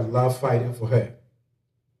let's look at love fighting for her.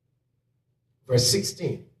 Verse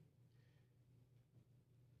 16.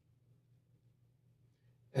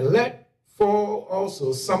 And let fall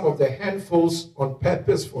also some of the handfuls on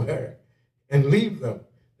purpose for her, and leave them,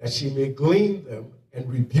 that she may glean them,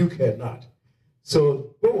 and rebuke her not.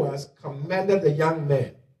 So Boaz commanded the young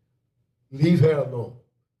man, leave her alone.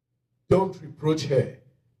 Don't reproach her.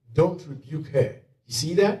 Don't rebuke her. You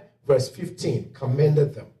see that? Verse 15,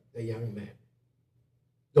 commanded them, the young man.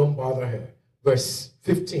 Don't bother her. Verse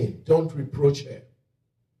 15, don't reproach her.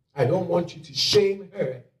 I don't want you to shame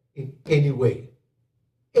her in any way,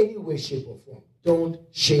 shape, or form. Don't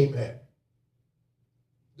shame her.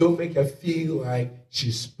 Don't make her feel like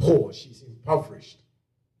she's poor, she's impoverished.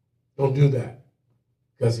 Don't do that.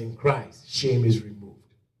 Because in Christ, shame is removed.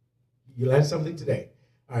 You learned something today.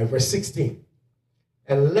 All right, verse 16.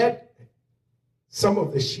 And let some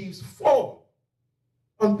of the sheaves fall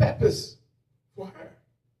on purpose for her.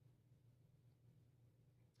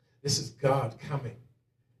 This is God coming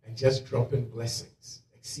and just dropping blessings,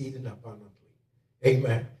 exceeding abundantly.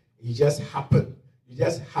 Amen. You just happen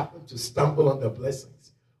to stumble on the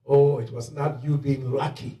blessings. Oh, it was not you being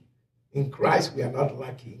lucky. In Christ, we are not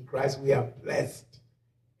lucky. In Christ, we are blessed.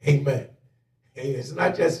 Amen. And it's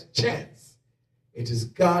not just chance. It is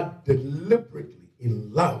God deliberately,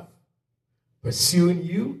 in love, pursuing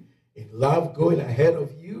you, in love going ahead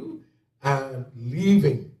of you, and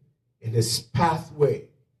leaving in his pathway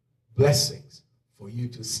blessings for you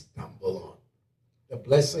to stumble on. The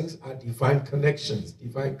blessings are divine connections,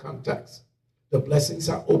 divine contacts. The blessings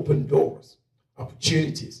are open doors,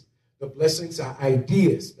 opportunities. The blessings are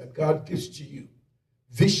ideas that God gives to you,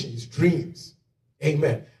 visions, dreams.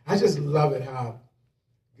 Amen. I just love it how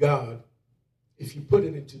God, if you put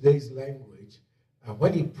it in today's language,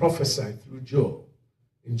 when he prophesied through Joel,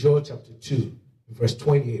 in Joel chapter 2, in verse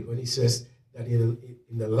 28, when he says that in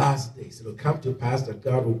the last days, it will come to pass that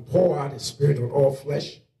God will pour out his spirit on all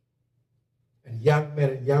flesh, and young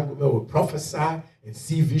men and young women will prophesy and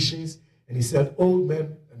see visions. And he said, old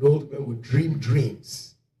men and old women will dream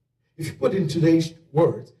dreams. If you put in today's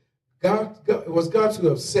words, it was God's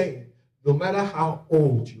way of saying, no matter how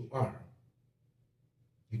old you are,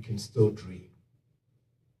 you can still dream.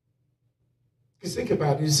 Because think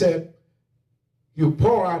about it. He said, you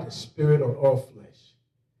pour out the spirit on all flesh.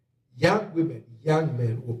 Young women, young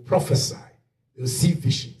men will prophesy. They'll see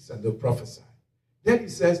visions and they'll prophesy. Then he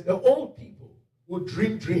says, the old people will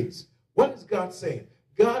dream dreams. What is God saying?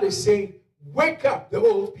 God is saying, wake up the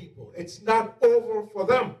old people. It's not over for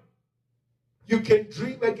them. You can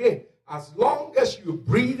dream again. As long as you're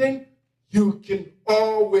breathing, you can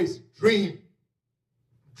always dream.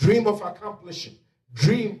 Dream of accomplishing.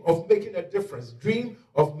 Dream of making a difference. Dream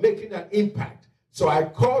of making an impact. So I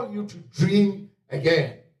call you to dream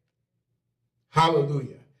again.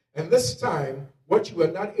 Hallelujah. And this time, what you were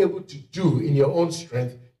not able to do in your own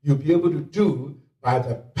strength, you'll be able to do by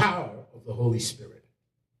the power of the Holy Spirit.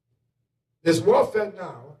 This warfare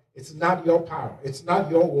now, it's not your power. It's not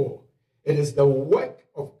your war. It is the work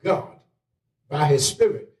of God by his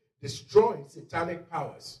Spirit destroying satanic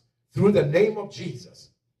powers through the name of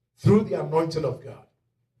Jesus, through the anointing of God.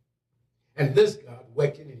 And this God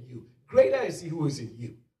working in you. Greater is he who is in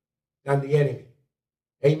you than the enemy.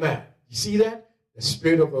 Amen. You see that? The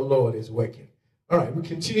Spirit of the Lord is working. All right, we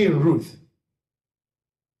continue in Ruth.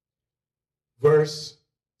 Verse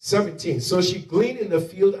 17. So she gleaned in the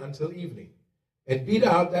field until evening, and beat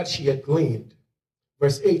out that she had gleaned.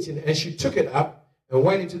 Verse 18. And she took it up and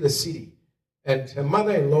went into the city. And her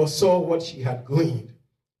mother-in-law saw what she had gleaned,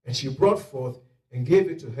 and she brought forth and gave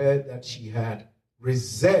it to her that she had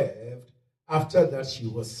reserved after that she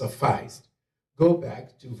was sufficed. Go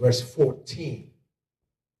back to verse 14.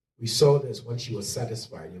 We saw this when she was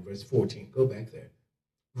satisfied in verse 14. Go back there.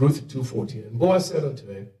 Ruth 2:14. And Boaz said unto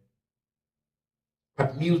her,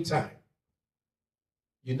 at mealtime,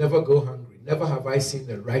 you never go hungry. Never have I seen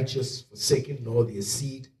the righteous forsaken, nor their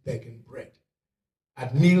seed begging bread.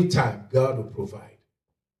 At mealtime, God will provide.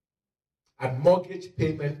 At mortgage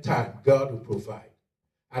payment time, God will provide.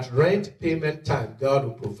 At rent payment time, God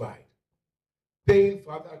will provide. Paying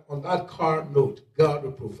for that, on that car note, God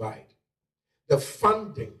will provide. The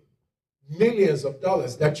funding, millions of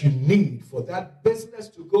dollars that you need for that business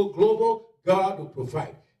to go global, God will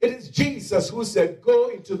provide. It is Jesus who said, go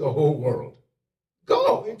into the whole world.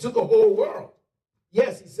 Go into the whole world.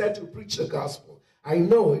 Yes, he said to preach the gospel. I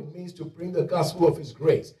know it means to bring the gospel of his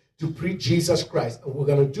grace, to preach Jesus Christ, and we're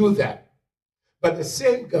going to do that. But the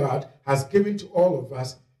same God has given to all of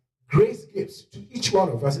us Grace gifts to each one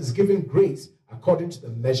of us is given grace according to the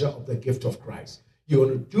measure of the gift of Christ. You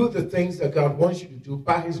want to do the things that God wants you to do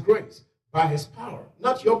by his grace, by his power,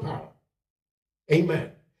 not your power.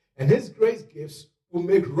 Amen. And his grace gifts will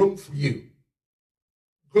make room for you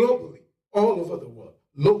globally, all over the world,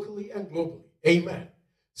 locally and globally. Amen.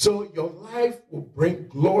 So your life will bring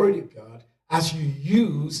glory to God as you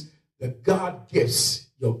use the God gifts,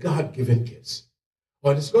 your God-given gifts.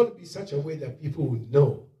 But it's going to be such a way that people will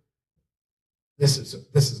know this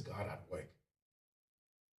is God at work.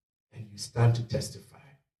 And you stand to testify,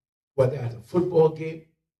 whether at a football game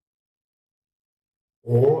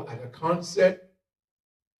or at a concert.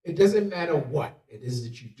 It doesn't matter what it is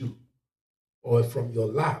that you do, or from your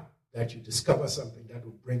lab that you discover something that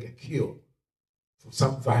will bring a cure for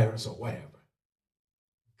some virus or whatever.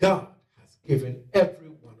 God has given every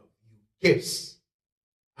one of you gifts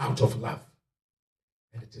out of love.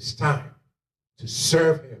 And it is time to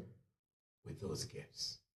serve him with those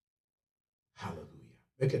gifts. Hallelujah.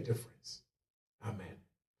 Make a difference. Amen.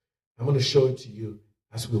 I'm going to show it to you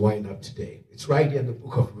as we wind up today. It's right here in the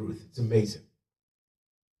book of Ruth. It's amazing.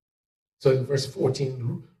 So in verse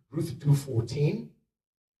 14, Ruth 2:14,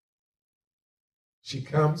 she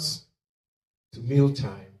comes to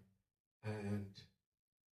mealtime, and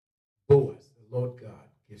Boaz, the Lord God,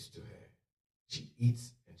 gives to her. She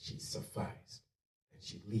eats and she's sufficed, and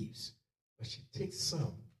she leaves. But she takes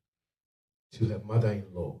some to her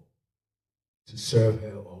mother-in-law to serve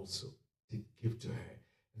her also, to give to her.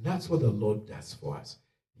 And that's what the Lord does for us.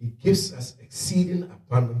 He gives us exceeding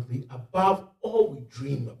abundantly above all we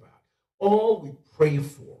dream about, all we pray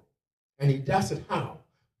for. And he does it how?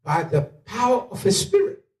 By the power of his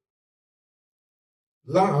Spirit.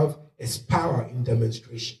 Love is power in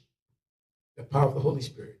demonstration. The power of the Holy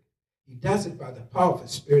Spirit. He does it by the power of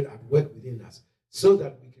his Spirit at work within us so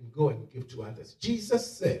that we can go and give to others.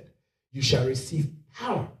 Jesus said, you shall receive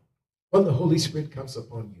power when the Holy Spirit comes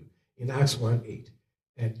upon you in Acts 1:8,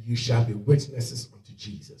 and you shall be witnesses unto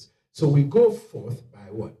Jesus. So we go forth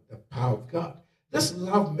by what? The power of God. This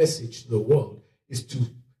love message to the world is to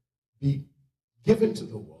be given to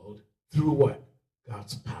the world through what?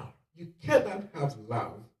 God's power. You cannot have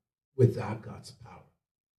love without God's power.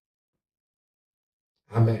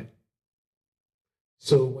 Amen.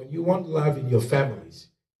 So when you want love in your families,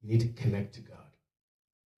 you need to connect to God.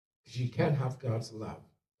 Because you can't have God's love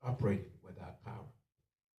operating without power.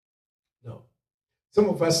 No. Some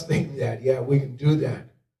of us think that, yeah, we can do that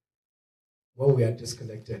when we are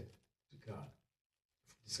disconnected to God.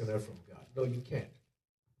 Disconnected from God. No, you can't.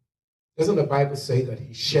 Doesn't the Bible say that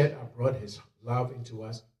he shed abroad his love into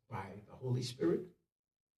us by the Holy Spirit?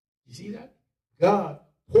 You see that? God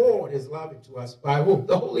poured his love into us by whom?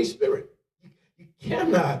 The Holy Spirit. You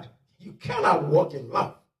cannot walk in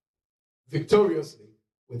love victoriously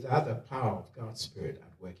without the power of God's Spirit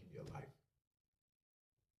at work in your life.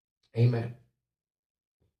 Amen.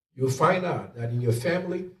 You'll find out that in your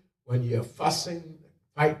family, when you're fussing and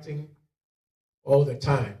fighting all the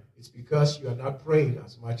time, it's because you are not praying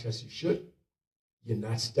as much as you should. You're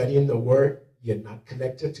not studying the Word. You're not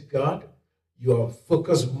connected to God. You are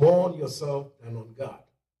focused more on yourself than on God.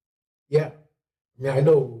 Yeah. I mean, I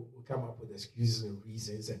know we'll come up with excuses and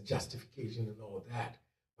reasons and justification and all that,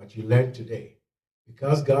 but you learn today.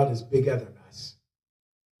 Because God is bigger than us,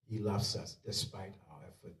 he loves us despite our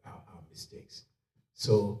effort, our mistakes.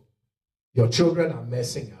 So your children are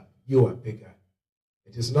messing up. You are bigger.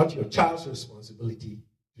 It is not your child's responsibility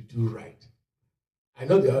to do right. I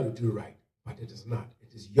know they ought to do right, but it is not.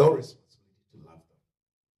 It is your responsibility to love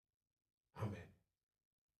them. Amen.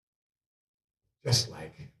 Just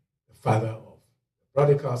like the father of the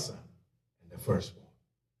prodigal son and the firstborn.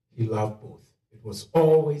 He loved both. It was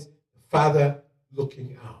always the father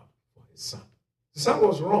looking out for his son. The son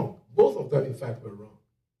was wrong. Both of them, in fact, were wrong.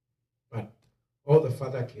 But all the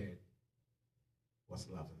father cared was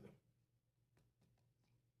loving them.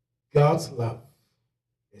 God's love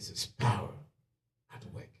is his power at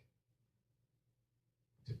work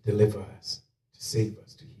to deliver us, to save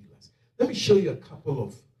us, to heal us. Let me show you a couple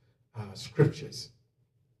of scriptures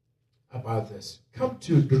about this. Come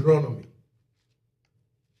to Deuteronomy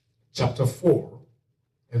chapter 4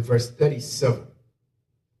 and verse 37.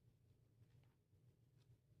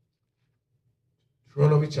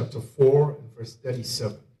 Deuteronomy chapter 4 and verse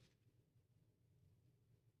 37.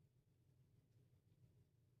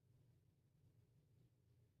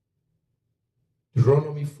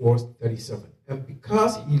 Deuteronomy 4:37. And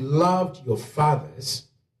because he loved your fathers,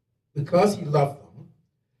 because he loved them,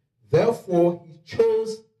 therefore he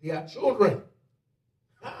chose their children.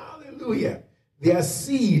 Hallelujah. Their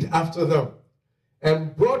seed after them,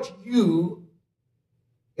 and brought you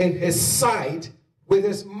in his sight with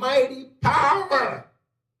his mighty power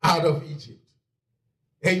out of Egypt.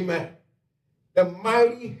 Amen. The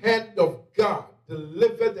mighty hand of God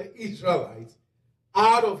delivered the Israelites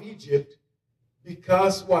out of Egypt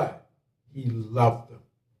because what? He loved them.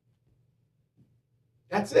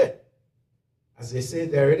 That's it. As they say,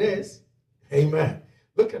 there it is. Amen.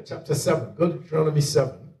 Look at chapter 7. Go to Deuteronomy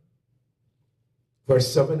 7,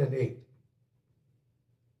 verse 7 and 8.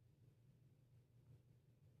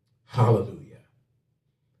 Hallelujah.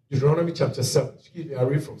 Deuteronomy chapter 7. Excuse me, I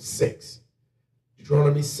read from 6.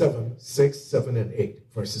 Deuteronomy 7, 6, 7, and 8.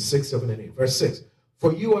 Verses 6, 7, and 8. Verse 6.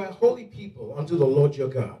 For you are a holy people unto the Lord your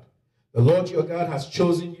God. The Lord your God has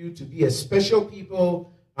chosen you to be a special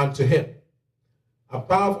people unto him,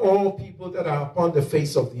 above all people that are upon the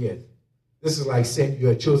face of the earth. This is like saying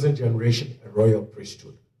you're a chosen generation, a royal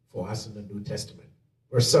priesthood for us in the New Testament.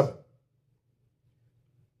 Verse 7.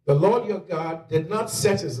 The Lord your God did not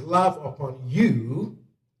set his love upon you,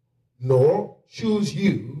 nor choose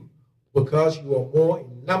you, because you are more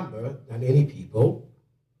in number than any people,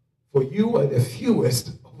 for you are the fewest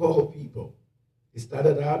of all people. He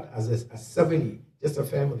started out as 70, just a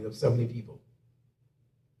family of 70 people.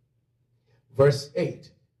 Verse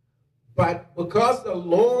 8. But because the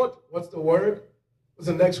Lord, what's the word? What's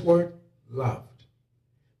the next word? Loved.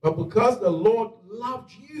 But because the Lord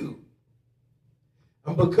loved you,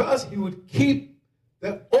 and because he would keep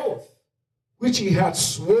the oath which he had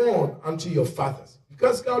sworn unto your fathers,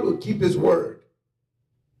 because God will keep his word.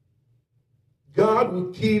 God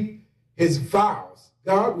will keep his vows.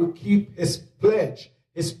 God will keep his pledge,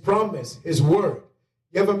 his promise, his word.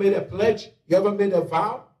 You ever made a pledge? You ever made a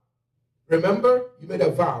vow? Remember? You made a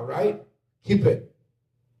vow, right? Keep it.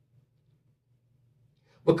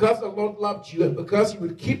 Because the Lord loved you and because he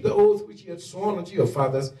would keep the oath which he had sworn unto your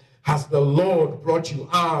fathers, has the Lord brought you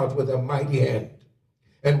out with a mighty hand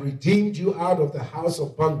and redeemed you out of the house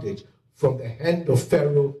of bondage from the hand of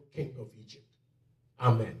Pharaoh, king of Egypt.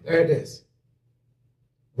 Amen. There it is.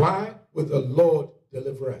 Why would the Lord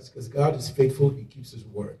deliver us? Because God is faithful. He keeps his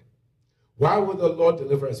word. Why would the Lord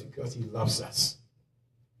deliver us? Because he loves us.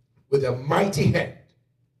 With a mighty hand,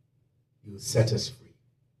 he will set us free.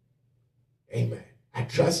 Amen. I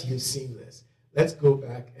trust you've seen this. Let's go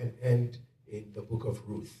back and end in the book of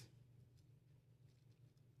Ruth.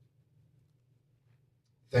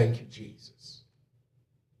 Thank you, Jesus.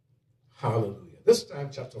 Hallelujah. This time,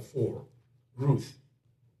 chapter 4, Ruth,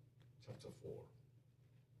 chapter 4.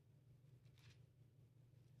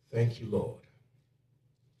 Thank you, Lord.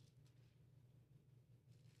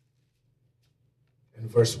 And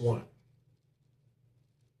verse 1.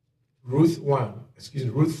 Ruth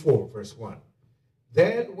 4, verse 1.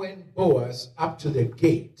 Then went Boaz up to the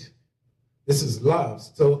gate. This is love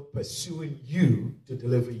still pursuing you to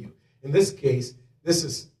deliver you. In this case, this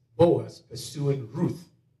is Boaz pursuing Ruth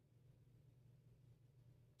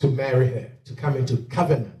to marry her, to come into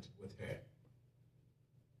covenant with her.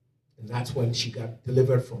 And that's when she got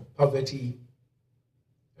delivered from poverty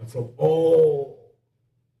and from all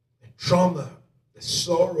the trauma, the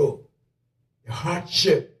sorrow, the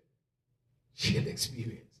hardship she had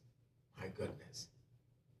experienced. My goodness.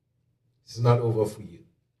 It's not over for you.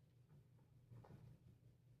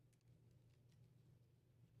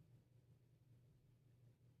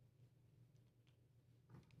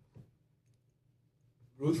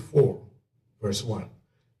 Ruth 4, verse 1.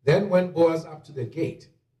 Then went Boaz up to the gate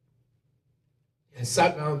and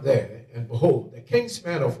sat down there, and behold, the king's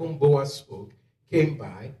man of whom Boaz spoke came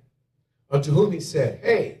by, unto whom he said,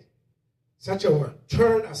 Hey, such a one,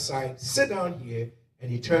 turn aside, sit down here. And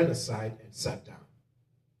he turned aside and sat down.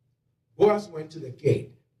 Boaz went to the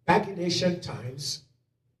gate. Back in ancient times,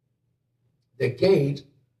 the gate,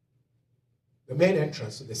 the main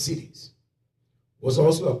entrance to the cities, was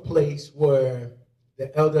also a place where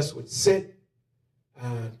the elders would sit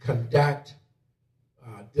and conduct,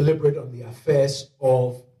 deliberate on the affairs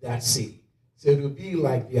of that city. So it would be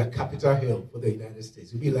like their Capitol Hill for the United States.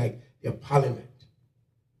 It would be like their parliament.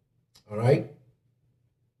 All right?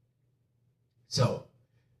 So,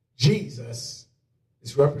 Jesus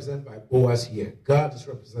is represented by Boaz here. God is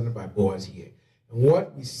represented by Boaz here. And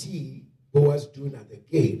what we see Boaz doing at the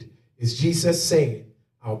gate is Jesus saying,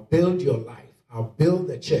 I'll build your life. I'll build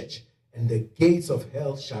the church. And the gates of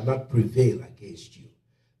hell shall not prevail against you.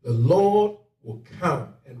 The Lord will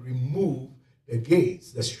come and remove the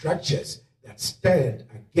gates, the structures that stand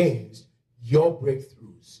against your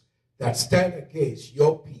breakthroughs, that stand against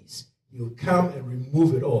your peace. He will come and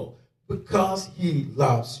remove it all because he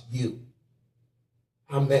loves you.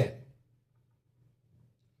 Amen.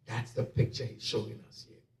 That's the picture he's showing us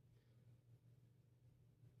here.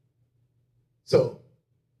 So,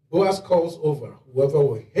 Boaz calls over whoever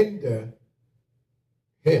will hinder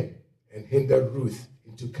him and hinder Ruth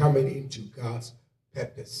into coming into God's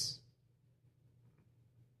purpose,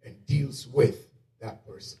 and deals with that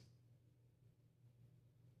person.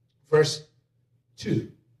 Verse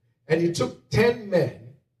 2. And he took 10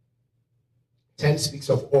 men. 10 speaks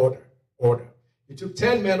of order. He took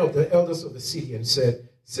 10 men of the elders of the city and said,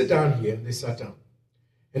 sit down here. And they sat down.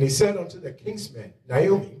 And he said unto the king's men,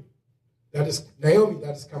 Naomi, that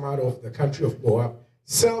is come out of the country of Moab,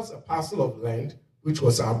 sells a parcel of land which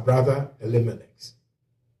was our brother Elimelech's.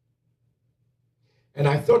 And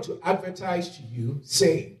I thought to advertise to you,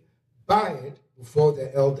 saying, buy it before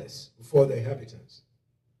the elders, before the inhabitants.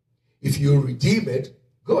 If you redeem it,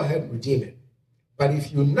 go ahead and redeem it. But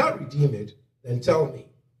if you not redeem it, then tell me.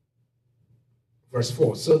 Verse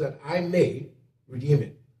 4, so that I may redeem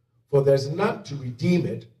it. For there's none to redeem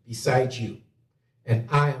it besides you, and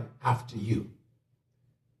I am after you.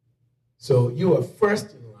 So you are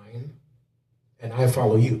first in line, and I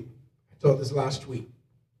follow you. I told this last week.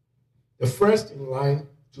 The first in line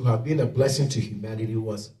to have been a blessing to humanity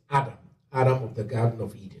was Adam of the Garden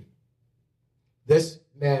of Eden. This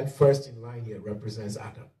man first in line here represents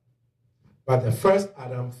Adam. But the first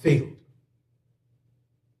Adam failed.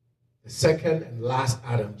 The second and last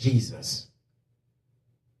Adam, Jesus,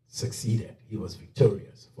 succeeded. He was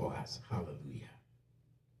victorious for us. Hallelujah.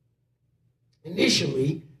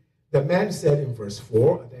 Initially, the man said in verse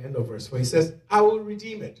 4, at the end of verse 4, he says, I will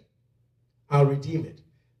redeem it. I'll redeem it.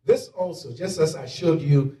 This also, just as I showed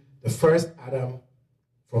you the first Adam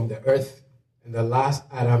from the earth and the last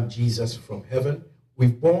Adam, Jesus, from heaven,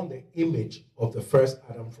 we've borne the image of the first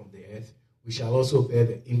Adam from the earth. We shall also bear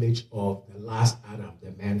the image of the last Adam,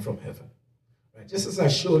 the man from heaven. Right? Just as I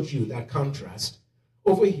showed you that contrast,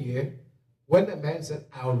 over here, when the man said,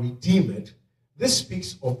 I'll redeem it, this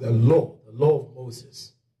speaks of the law of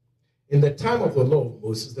Moses. In the time of the law of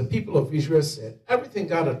Moses, the people of Israel said, everything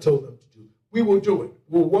God had told them to do, we will do it.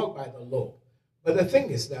 We'll walk by the law. But the thing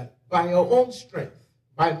is that by our own strength,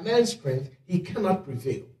 by man's strength, he cannot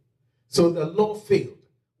prevail. So the law failed.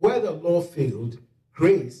 Where the law failed,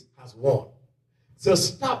 grace has won. So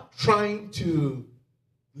stop trying to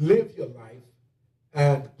live your life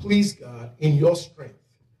and please God in your strength.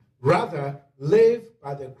 Rather, live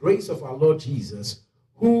by the grace of our Lord Jesus,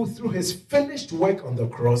 who through his finished work on the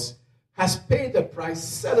cross has paid the price,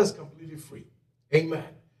 set us completely free. Amen.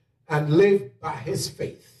 And live by his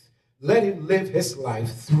faith. Let him live his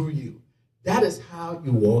life through you. That is how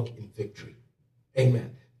you walk in victory.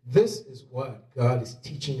 Amen. This is what God is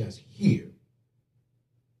teaching us here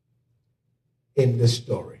in this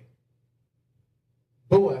story.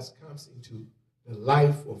 Boaz comes into the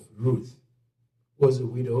life of Ruth, who was a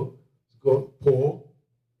widow, poor,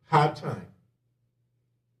 hard time.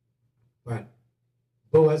 But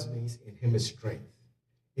Boaz means in him is strength.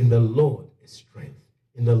 In the Lord is strength.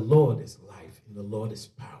 In the Lord is life. In the Lord is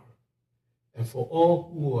power. And for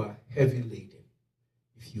all who are heavy laden,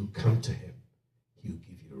 if you come to him, he'll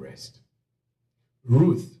give you rest.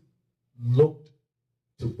 Ruth looked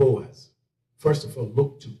to Boaz. First of all,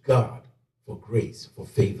 looked to God for grace, for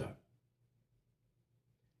favor.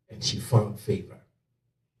 And she found favor.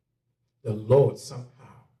 The Lord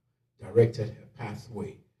somehow directed her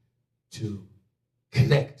pathway to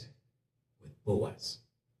connect with Boaz.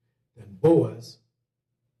 Then Boaz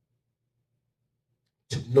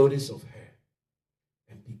took notice of her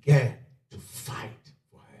and began to fight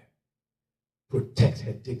for her, protect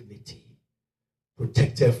her dignity,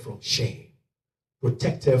 protect her from shame,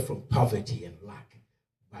 protect her from poverty and lack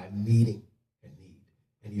by meeting her need.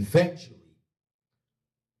 And eventually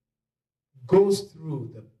goes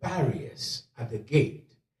through the barriers at the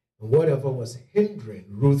gate, and whatever was hindering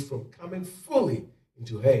Ruth from coming fully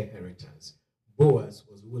into her inheritance, Boaz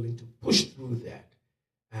was willing to push through that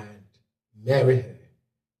and marry her.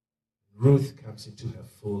 Ruth comes into her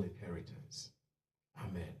full inheritance.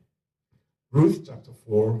 Amen. Ruth chapter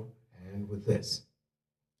 4, and with this.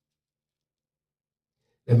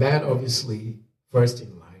 The man obviously first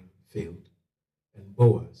in line failed, and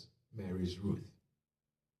Boaz marries Ruth.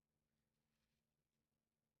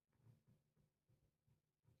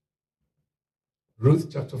 Ruth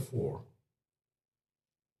chapter 4,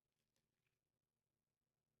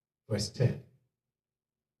 verse 10.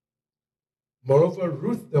 Moreover,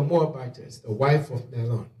 Ruth the Moabitess, the wife of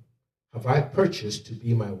Mahlon, have I purchased to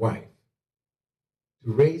be my wife,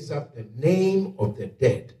 to raise up the name of the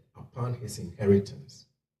dead upon his inheritance,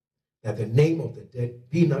 that the name of the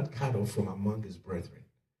dead be not cut off from among his brethren,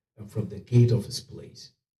 and from the gate of his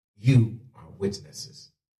place. You are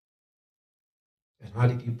witnesses. And how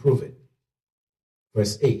did he prove it?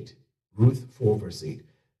 Verse 8, Ruth 4, verse 8.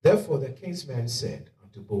 Therefore the kinsman said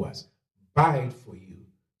unto Boaz, buy it for you.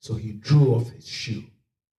 So he drew off his shoe.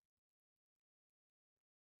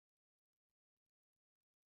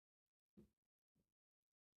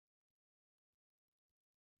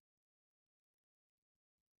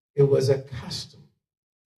 It was a custom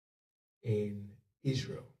in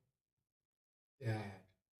Israel that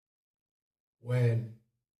when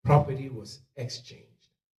property was exchanged,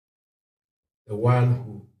 the one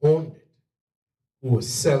who owned it, who was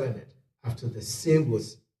selling it, after the sale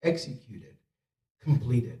was executed,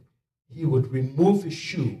 completed, he would remove his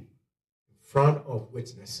shoe in front of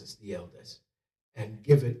witnesses, the elders, and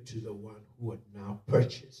give it to the one who had now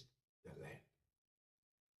purchased the land.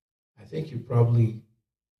 I think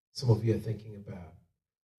some of you are thinking about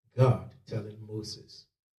God telling Moses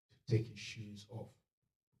to take his shoes off.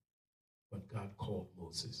 When God called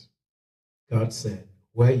Moses, God said,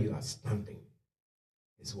 where you are standing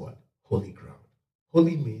is what? Holy ground.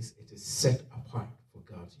 Holy means it is set apart for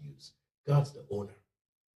God's use. God's the owner.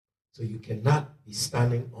 So you cannot be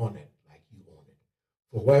standing on it like you own it.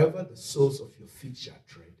 For wherever the soles of your feet shall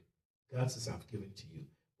tread, God says, I've given to you.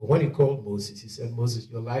 But when he called Moses, he said, Moses,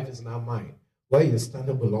 your life is now mine. Where you're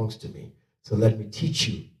standing belongs to me. So let me teach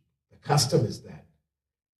you. The custom is that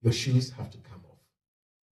your shoes have to come off.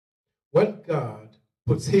 When God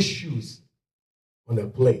puts his shoes on a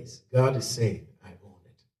place, God is saying, I own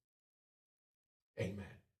it. Amen.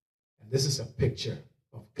 And this is a picture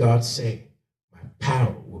of God saying, my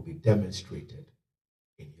power will be demonstrated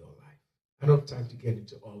in your life. I don't have time to get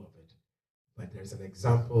into all of it, but there's an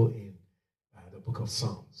example in the book of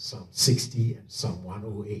Psalms, Psalm 60 and Psalm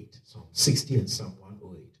 108. Psalm 60 and Psalm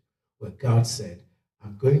 108, where God said,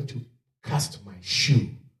 I'm going to cast my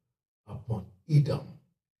shoe upon Edom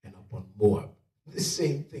and upon Moab. The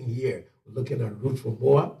same thing here. We're looking at Ruth for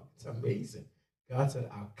Moab. It's amazing. God said,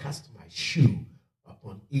 I'll cast my shoe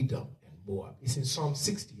upon Edom and Moab. It's in Psalm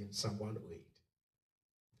 60 and Psalm 108.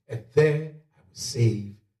 And there I will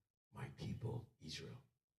save my people, Israel.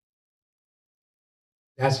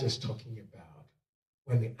 That's just talking about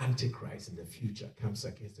when the Antichrist in the future comes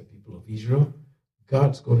against the people of Israel,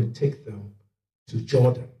 God's going to take them to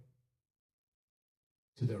Jordan,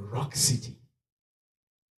 to the rock city,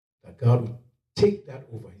 that God will take that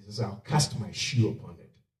over. He says, I'll cast my shoe upon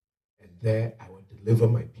it, and there I will deliver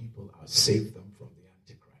my people. I'll save them from the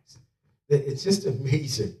Antichrist. It's just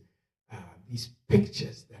amazing, these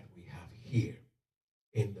pictures that we have here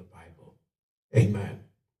in the Bible. Amen.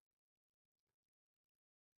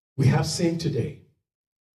 We have seen today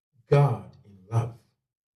God in love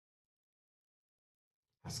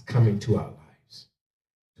has come into our lives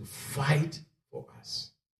to fight for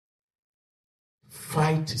us, to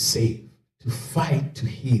fight to save, to fight to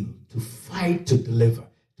heal, to fight to deliver,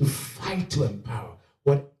 to fight to empower.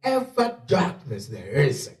 Whatever darkness there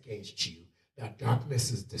is against you, that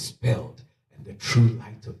darkness is dispelled and the true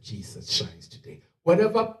light of Jesus shines today.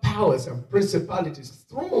 Whatever powers and principalities,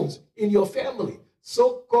 thrones in your family,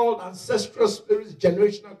 so-called ancestral spirits,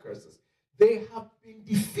 generational curses, they have been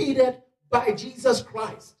defeated by Jesus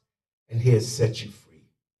Christ, and he has set you free.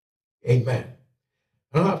 Amen.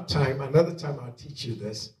 I don't have time. Another time I'll teach you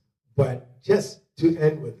this, but just to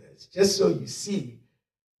end with this, just so you see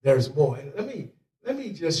there's more. And let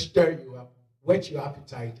me just stir you up, whet your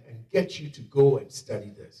appetite, and get you to go and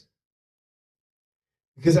study this.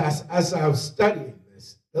 Because as I was studying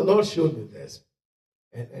this, the Lord showed me this.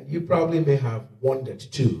 And you probably may have wondered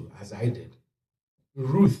too, as I did.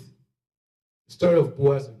 Ruth, the story of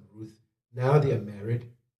Boaz and Ruth, now they are married,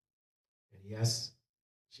 and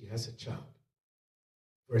she has a child.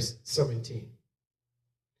 Verse 17.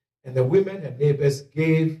 And the women, her neighbors,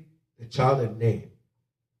 gave the child a name,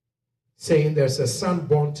 saying, there's a son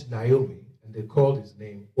born to Naomi, and they called his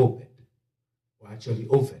name Obed. Or actually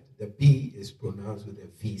Oved. The B is pronounced with a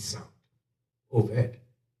V sound. Oved.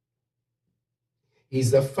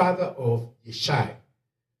 He's the father of Yeshai.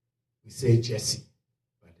 We say Jesse,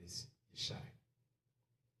 but it's Yeshai.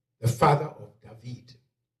 The father of David.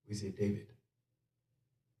 We say David.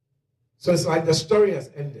 So it's like the story has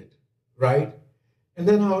ended, right? And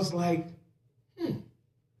then I was like,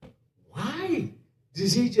 why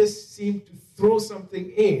does he just seem to throw something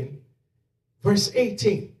in? Verse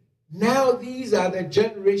 18. Now these are the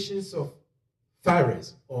generations of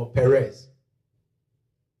Phares or Perez.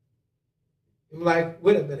 I'm like,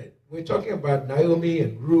 wait a minute. We're talking about Naomi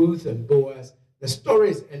and Ruth and Boaz. The story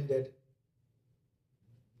is ended.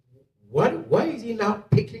 Why is he now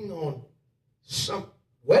picking on some?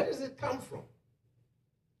 Where does it come from?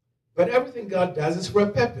 But everything God does is for a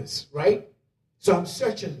purpose, right? So I'm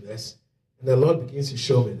searching this, and the Lord begins to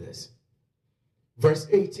show me this. Verse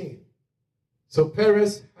 18. So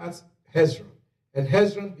Perez has Hezron, and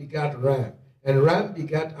Hezron begat Ram, and Ram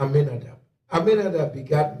begat Amminadab. Amminadab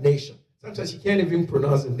begat Nahshon. Sometimes you can't even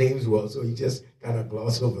pronounce the names well, so you just kind of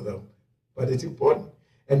gloss over them. But it's important.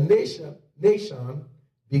 And Nahshon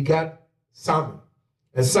begat Salmon,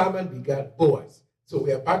 and Salmon begat Boaz. So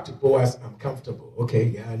we are back to Boaz. I'm comfortable. Okay,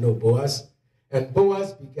 yeah, I know Boaz. And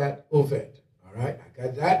Boaz begat Obed. All right, I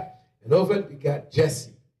got that. And Obed begat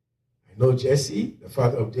Jesse. I know Jesse, the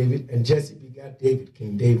father of David. And Jesse begat David,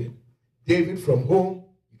 King David. David from whom,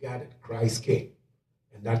 you got it, Christ came.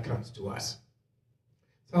 And that comes to us.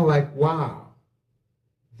 So I'm like, wow,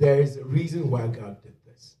 there is a reason why God did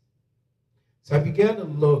this. So I began to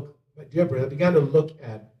look, my dear brother, I began to look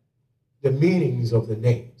at the meanings of the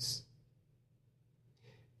names.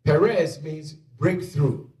 Perez means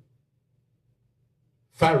breakthrough.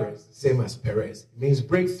 Phares, the same as Perez. It means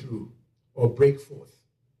breakthrough or break forth.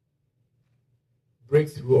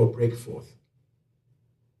 Breakthrough or break forth.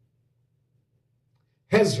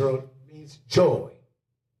 Hezron means joy.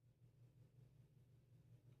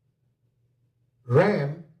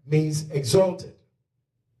 Ram means exalted.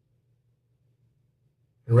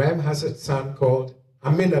 And Ram has a son called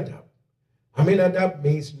Amminadab. Amminadab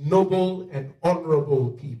means noble and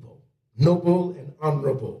honorable people. Noble and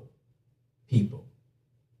honorable people.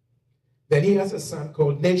 Then he has a son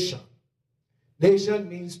called Nahshon. Nahshon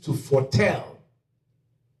means to foretell.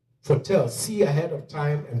 Foretell, see ahead of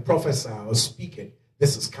time and prophesy or speak it.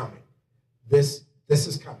 This is coming. This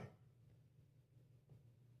is coming.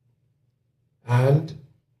 And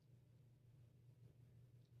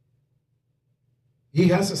he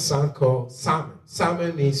has a son called Salmon.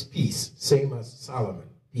 Salmon means peace, same as Solomon,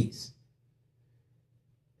 peace.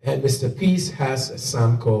 And Mr. Peace has a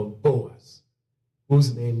son called Boaz,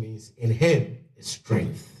 whose name means in him is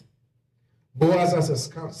strength. Boaz has a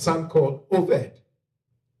son called Obed,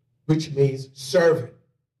 which means servant.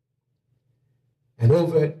 And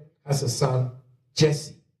Obed has a son,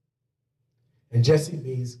 Jesse. And Jesse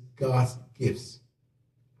means God's gifts.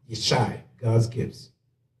 Yeshai, God's gifts.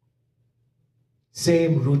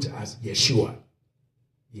 Same root as Yeshua.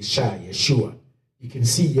 Yeshai, Yeshua. You can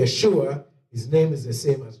see Yeshua, his name is the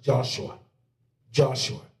same as Joshua.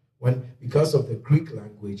 Joshua. Because of the Greek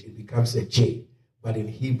language, it becomes a J. But in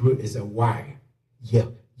Hebrew, it's a Y.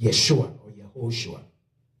 Yeshua or Yehoshua.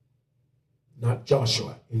 Not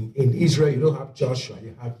Joshua. In Israel, you don't have Joshua,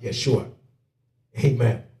 you have Yeshua.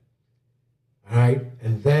 Amen. All right?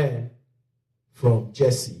 And then from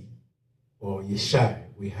Jesse or Yeshai,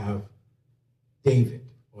 we have David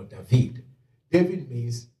or David. David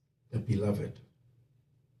means the beloved.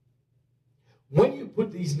 When you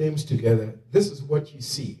put these names together, this is what you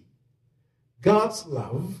see. God's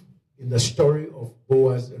love in the story of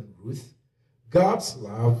Boaz and Ruth, God's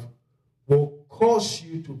love will cause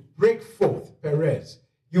you to break forth, Perez.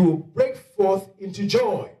 You will break forth into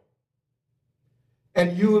joy.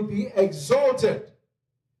 And you will be exalted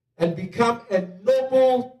and become a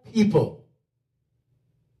noble people.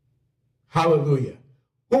 Hallelujah.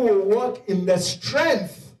 Who will walk in the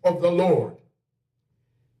strength of the Lord,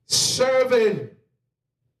 serving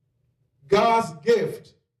God's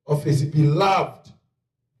gift of his beloved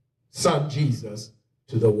son Jesus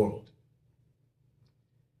to the world.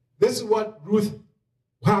 This is what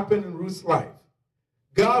happened in Ruth's life.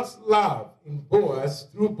 God's love in Boaz,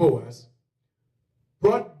 through Boaz,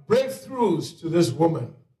 brought breakthroughs to this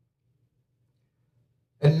woman.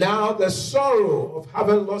 And now the sorrow of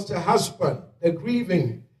having lost her husband, the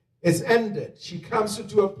grieving, is ended. She comes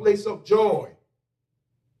into a place of joy.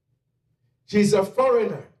 She's a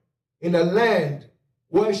foreigner in a land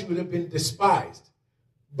where she would have been despised.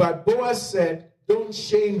 But Boaz said, don't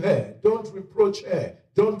shame her, don't reproach her,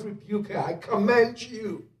 don't rebuke her. I command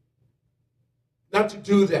you not to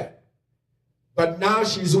do that. But now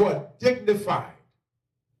she's what? Dignified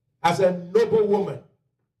as a noble woman.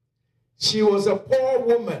 She was a poor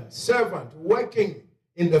woman, servant, working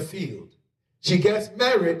in the field. She gets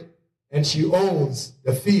married and she owns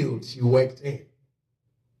the field she worked in.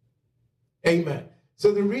 Amen.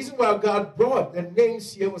 So the reason why God brought the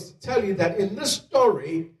names here was to tell you that in this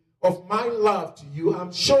story of my love to you,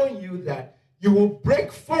 I'm showing you that you will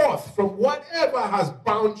break forth from whatever has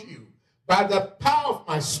bound you. By the power of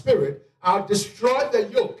my spirit, I'll destroy the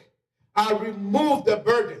yoke. I'll remove the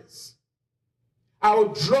burdens. I'll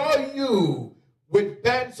draw you with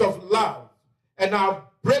bands of love, and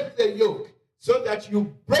I'll break the yoke so that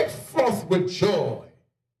you break forth with joy.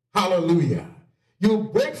 Hallelujah. You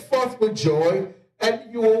break forth with joy,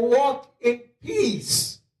 and you will walk in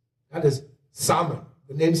peace. That is Salmon,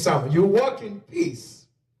 the name Salmon. You walk in peace.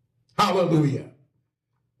 Hallelujah.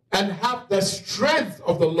 And have the strength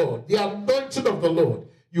of the Lord, the anointing of the Lord.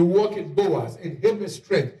 You walk in Boaz, in him is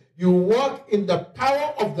strength. You walk in the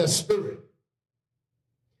power of the Spirit.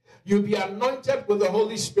 You'll be anointed with the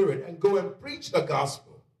Holy Spirit and go and preach the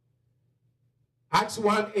gospel. Acts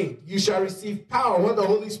 1:8, you shall receive power when the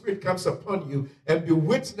Holy Spirit comes upon you and be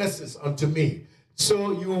witnesses unto me.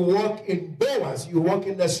 So you walk in Boaz, you walk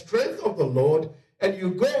in the strength of the Lord, and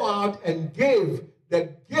you go out and give the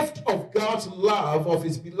gift of God's love of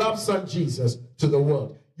his beloved Son Jesus to the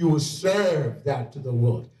world. You will serve that to the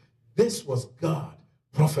world. This was God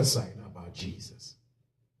prophesying about Jesus.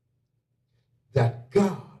 That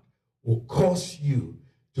God will cause you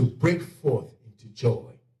to break forth into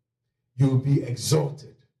joy. You will be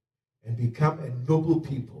exalted and become a noble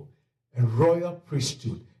people, a royal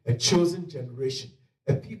priesthood, a chosen generation,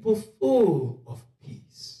 a people full of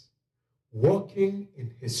peace, walking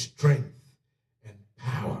in his strength and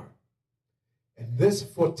power. And this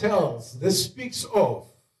foretells, this speaks of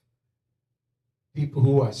people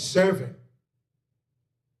who are serving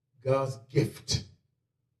God's gift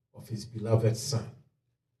of his beloved Son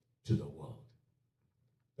to the world.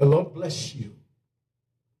 The Lord bless you.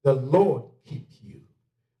 The Lord keep you.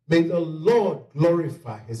 May the Lord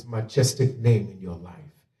glorify his majestic name in your life.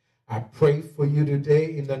 I pray for you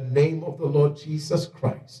today in the name of the Lord Jesus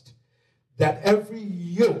Christ, that every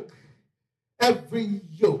yoke,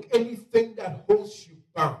 anything that holds you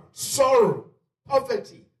bound, sorrow,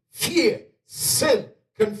 poverty, fear, sin,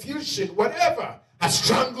 confusion, whatever has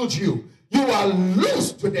strangled you, you are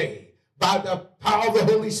loosed today by the power of the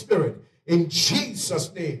Holy Spirit. In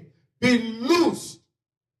Jesus' name, be loosed.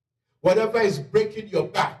 Whatever is breaking your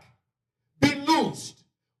back, be loosed.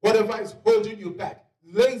 Whatever is holding you back,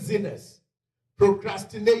 laziness,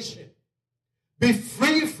 procrastination, be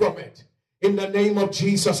free from it in the name of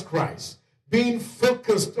Jesus Christ. Being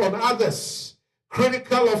focused on others,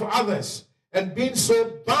 critical of others, and being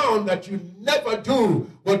so bound that you never do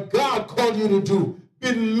what God called you to do.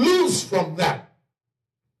 Be loose from that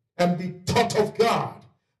and be taught of God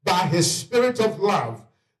by his Spirit of love,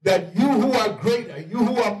 that you who are greater, you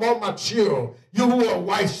who are more mature, you who are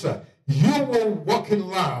wiser, you will walk in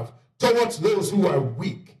love towards those who are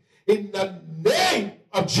weak. In the name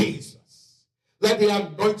of Jesus, let the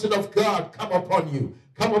anointing of God come upon you,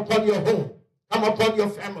 come upon your home, come upon your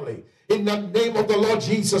family. In the name of the Lord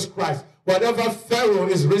Jesus Christ, whatever Pharaoh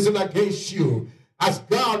is risen against you, as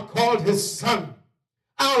God called his son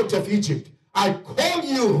out of Egypt, I call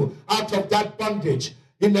you out of that bondage.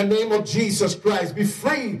 In the name of Jesus Christ, be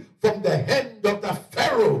free from the hand of the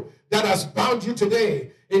Pharaoh that has bound you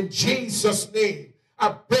today. In Jesus' name,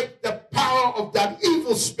 I break the power of that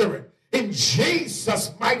evil spirit. In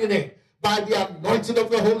Jesus' mighty name, by the anointing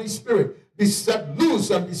of the Holy Spirit, be set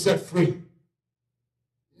loose and be set free.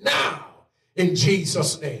 Now, in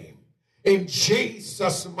Jesus' name, in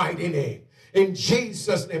Jesus' mighty name, in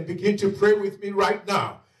Jesus' name, begin to pray with me right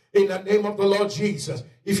now. In the name of the Lord Jesus.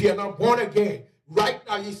 If you're not born again, right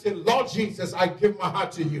now you say, Lord Jesus, I give my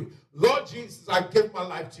heart to you. Lord Jesus, I give my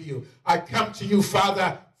life to you. I come to you,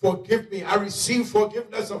 Father, forgive me. I receive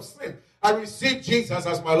forgiveness of sin. I receive Jesus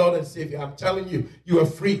as my Lord and Savior. I'm telling you, you are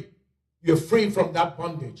free. You're free from that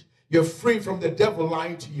bondage. You're free from the devil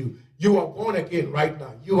lying to you. You are born again right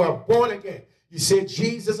now. You are born again. You say,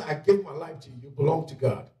 Jesus, I give my life to you. You belong to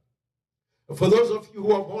God. And for those of you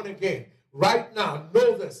who are born again, right now,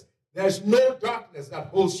 know this. There's no darkness that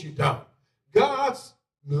holds you down. God's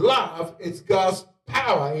love is God's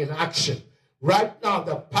power in action. Right now,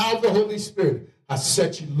 the power of the Holy Spirit has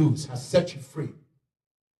set you loose, has set you free.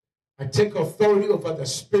 I take authority over the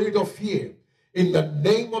spirit of fear. In the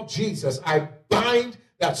name of Jesus, I bind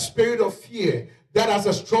that spirit of fear that has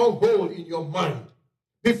a stronghold in your mind.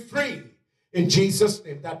 Be free in Jesus'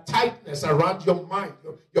 name. That tightness around your mind,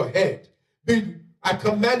 your head. I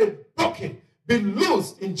command it broken. Be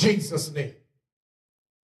loosed in Jesus' name.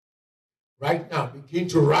 Right now, begin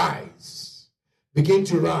to rise. Begin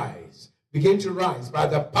to rise. Begin to rise by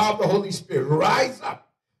the power of the Holy Spirit. Rise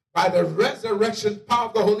up by the resurrection power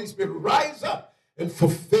of the Holy Spirit. Rise up and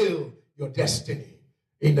fulfill your destiny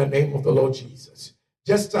in the name of the Lord Jesus.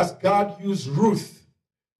 Just as God used Ruth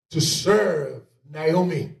to serve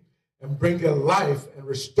Naomi and bring her life and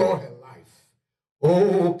restore her life.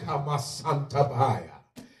 Oh, Kama Santa Bahaya.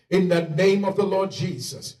 In the name of the Lord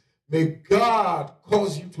Jesus, may God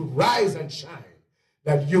cause you to rise and shine,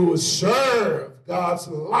 that you will serve God's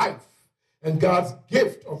life and God's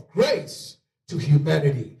gift of grace to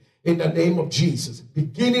humanity. In the name of Jesus,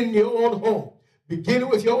 begin in your own home, begin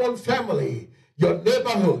with your own family, your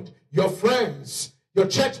neighborhood, your friends, your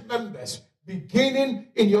church members, beginning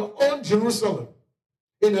in your own Jerusalem.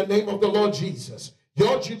 In the name of the Lord Jesus,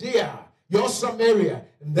 your Judea, your Samaria,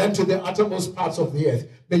 and then to the uttermost parts of the earth.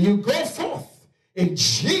 May you go forth in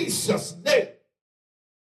Jesus' name,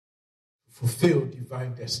 fulfill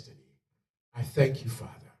divine destiny. I thank you,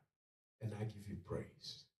 Father, and I give you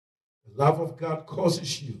praise. The love of God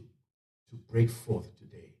causes you to break forth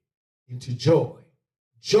today into joy,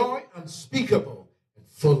 joy unspeakable and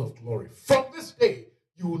full of glory. From this day,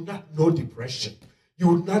 you will not know depression. You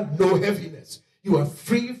will not know heaviness. You are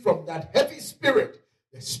free from that heavy spirit,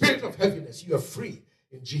 the spirit of heaviness. You are free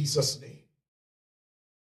in Jesus' name.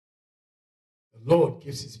 The Lord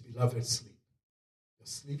gives his beloved sleep. Your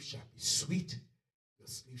sleep shall be sweet. Your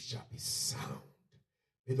sleep shall be sound.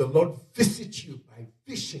 May the Lord visit you by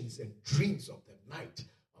visions and dreams of the night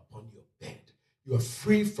upon your bed. You are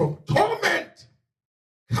free from torment.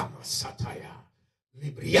 Kama sataya.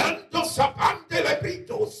 Libriando sapante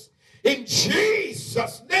lebritos. In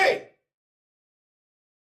Jesus' name.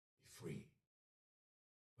 Be free.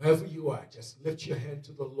 Wherever you are, just lift your hand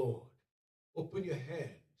to the Lord. Open your hand.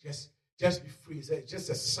 Just be free. It's just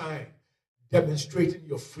a sign demonstrating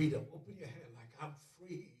your freedom. Open your hand like I'm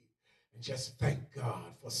free. And just thank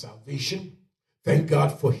God for salvation. Thank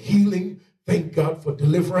God for healing. Thank God for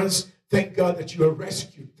deliverance. Thank God that you are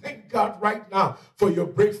rescued. Thank God right now for your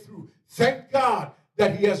breakthrough. Thank God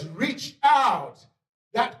that he has reached out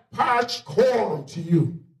that parched corn to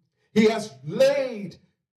you. He has laid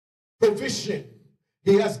provision.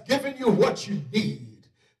 He has given you what you need.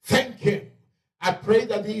 Thank him. I pray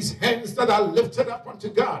that these hands that are lifted up unto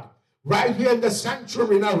God, right here in the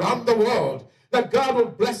sanctuary and around the world, that God will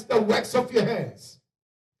bless the works of your hands.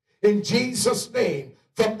 In Jesus' name,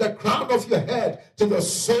 from the crown of your head to the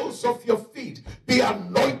soles of your feet, be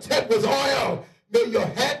anointed with oil. May your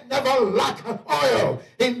head never lack oil.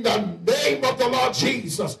 In the name of the Lord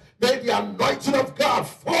Jesus, may the anointing of God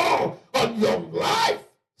fall on your life,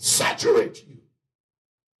 saturate you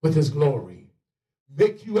with his glory.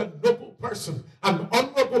 Make you a noble person, an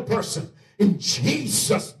honorable person, in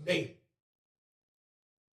Jesus' name.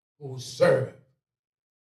 Who serve.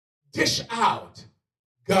 Dish out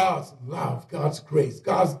God's love, God's grace,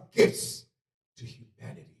 God's gifts to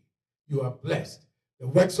humanity. You are blessed. The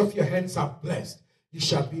works of your hands are blessed. You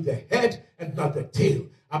shall be the head and not the tail,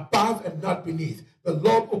 above and not beneath. The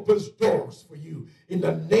Lord opens doors for you. In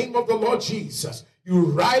the name of the Lord Jesus, you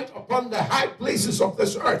ride upon the high places of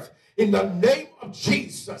this earth. In the name of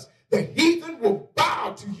Jesus, the heathen will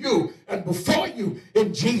bow to you and before you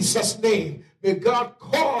in Jesus' name. May God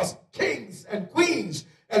cause kings and queens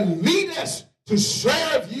and leaders to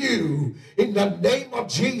serve you in the name of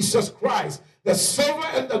Jesus Christ. The silver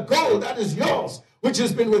and the gold that is yours, which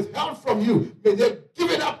has been withheld from you, may they give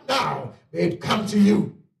it up now. May it come to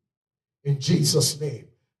you in Jesus' name.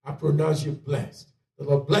 I pronounce you blessed. The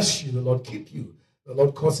Lord bless you. The Lord keep you. The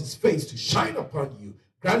Lord cause his face to shine upon you.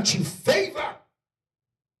 Grant you favor.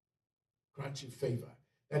 Grant you favor.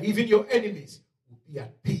 That even your enemies will be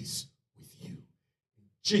at peace with you. In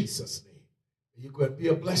Jesus' name. May you go and be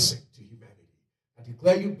a blessing to humanity. I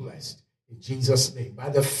declare you blessed in Jesus' name. By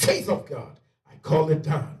the faith of God, I call it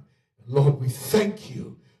down. And Lord, we thank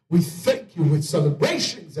you. We thank you with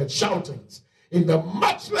celebrations and shoutings. In the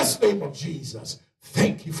matchless name of Jesus,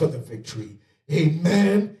 thank you for the victory.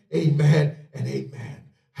 Amen, amen, and amen.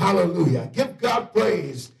 Hallelujah. Give God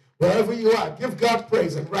praise wherever you are. Give God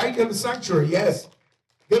praise. And right in the sanctuary, yes.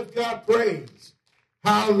 Give God praise.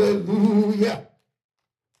 Hallelujah.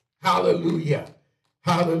 Hallelujah.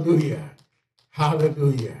 Hallelujah.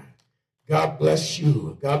 Hallelujah. God bless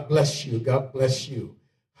you. God bless you. God bless you.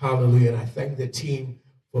 Hallelujah. And I thank the team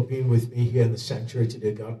for being with me here in the sanctuary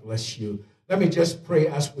today. God bless you. Let me just pray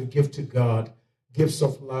as we give to God gifts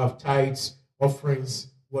of love, tithes, offerings,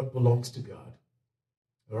 what belongs to God.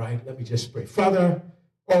 All right, let me just pray. Father,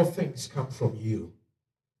 all things come from you,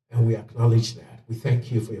 and we acknowledge that. We thank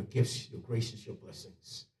you for your gifts, your graces, your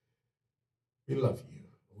blessings. We love you,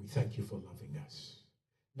 and we thank you for loving us.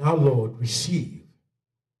 Now, Lord, receive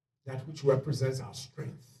that which represents our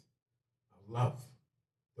strength, our love,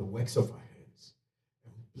 the works of our hands,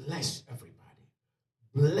 and bless everybody.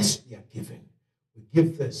 Bless their giving. We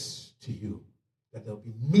give this to you, that there'll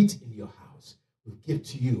be meat in your house. We give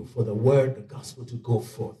to you for the word, the gospel to go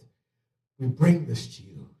forth. We bring this to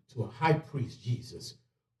you, to a high priest, Jesus,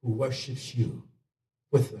 who worships you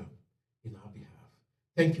with them in our behalf.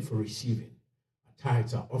 Thank you for receiving our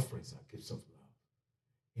tithes, our offerings, our gifts of love.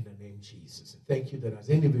 In the name of Jesus. And thank you that as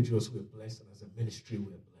individuals we are blessed and as a ministry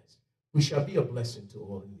we are blessed. We shall be a blessing to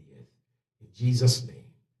all in the earth. In Jesus' name.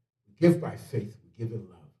 We give by faith, we give in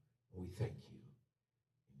love, and we thank you.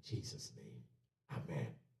 In Jesus' name. Amen.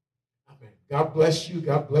 Amen. God bless you.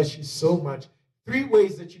 God bless you so much. 3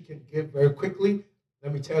 ways that you can give very quickly.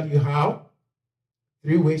 Let me tell you how.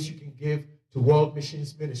 3 ways you can give to World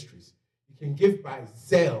Missions Ministries. You can give by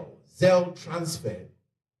Zelle transfer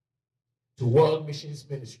to World Missions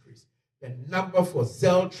Ministries. The number for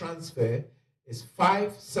Zelle transfer is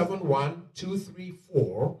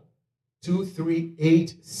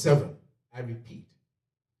 571-234-2387. I repeat,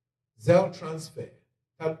 Zelle transfer.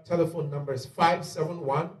 Telephone number is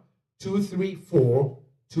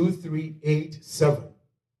 571-234-2387.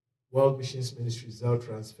 World Missions Ministries Zelle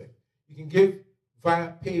transfer. You can give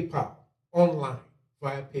via PayPal, online,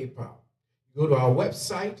 via PayPal. You go to our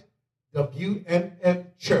website,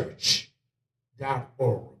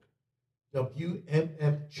 wmmchurch.org,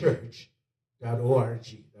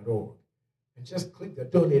 wmmchurch.org, and just click the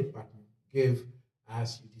donate button. Give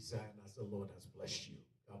as you desire and as the Lord has blessed you.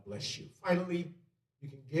 God bless you. Finally, you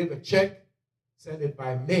can give a check, send it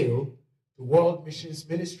by mail to World Missions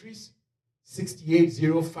Ministries,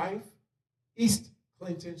 6805 East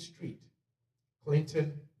Clinton Street,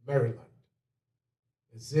 Clinton, Maryland.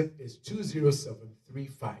 The zip is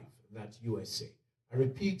 20735, and that's USA. I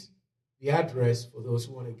repeat the address for those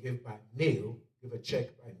who want to give by mail, give a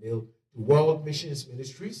check by mail to World Missions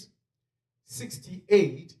Ministries,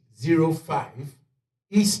 6805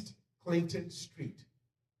 East Clinton Street,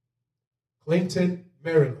 Clinton,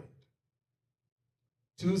 Maryland,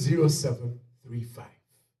 20735.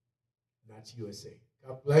 And that's USA.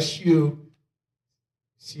 God bless you.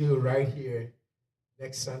 See you right here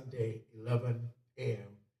next Sunday, 11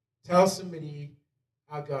 a.m. Tell somebody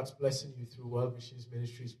how God's blessing you through World Missions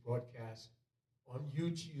Ministries broadcast on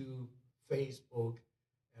YouTube, Facebook,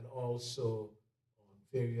 and also on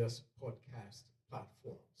various podcast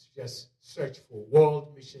platforms. Just search for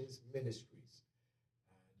World Missions Ministries.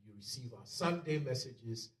 And you receive our Sunday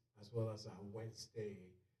messages as well as our Wednesday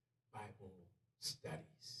Bible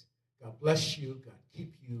studies. God bless you. God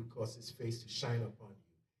keep you. Cause his face to shine upon you.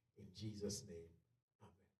 In Jesus' name.